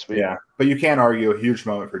obvious this week. Yeah, but you can't argue a huge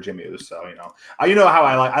moment for Jimmy Uso. You know how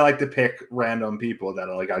I like to pick random people that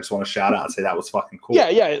I just want to shout out and say that was fucking cool. Yeah.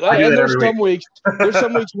 And there's some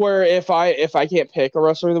weeks where if I can't pick a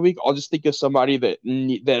wrestler of the week, I'll just think of somebody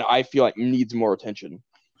that I feel like needs more attention.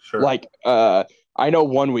 Sure. Like I know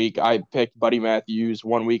 1 week I picked Buddy Matthews.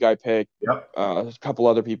 1 week I picked a couple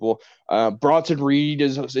other people. Bronson Reed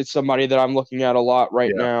is somebody that I'm looking at a lot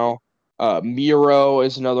right now. Miro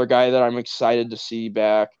is another guy that I'm excited to see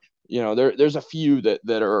back. There's a few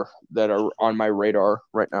that are on my radar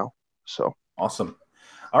right now. So awesome.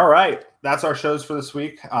 All right, that's our shows for this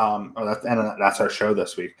week. That's our show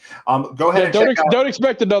this week. Go ahead. Don't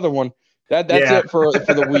expect another one. That's it for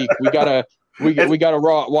the week. We gotta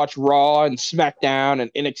watch Raw and SmackDown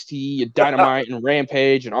and NXT and Dynamite and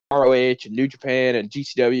Rampage and ROH and New Japan and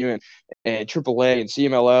GCW and AAA and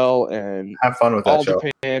CMLL and have fun with that All show.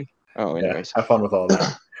 Japan. Oh, anyways. Have fun with all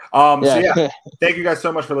that. So thank you guys so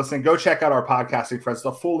much for listening. Go check out our podcasting friends,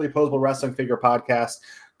 the Fully Posable Wrestling Figure Podcast,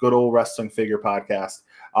 Good Old Wrestling Figure Podcast,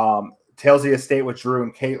 Tales of the Estate with Drew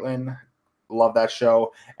and Caitlin. Love that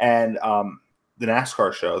show. And the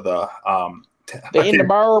NASCAR show, the In the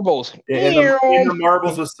Marbles. In the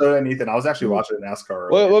Marbles with Soda and Ethan. I was actually watching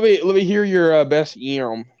NASCAR earlier. Let me hear your best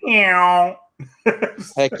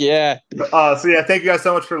Heck yeah. So thank you guys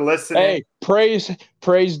so much for listening. Hey,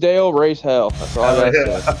 praise Dale, raise hell. That's all I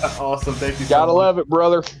say. Awesome. Thank you. Gotta love it,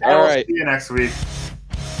 brother. All right. See you next week.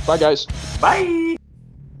 Bye, guys. Bye.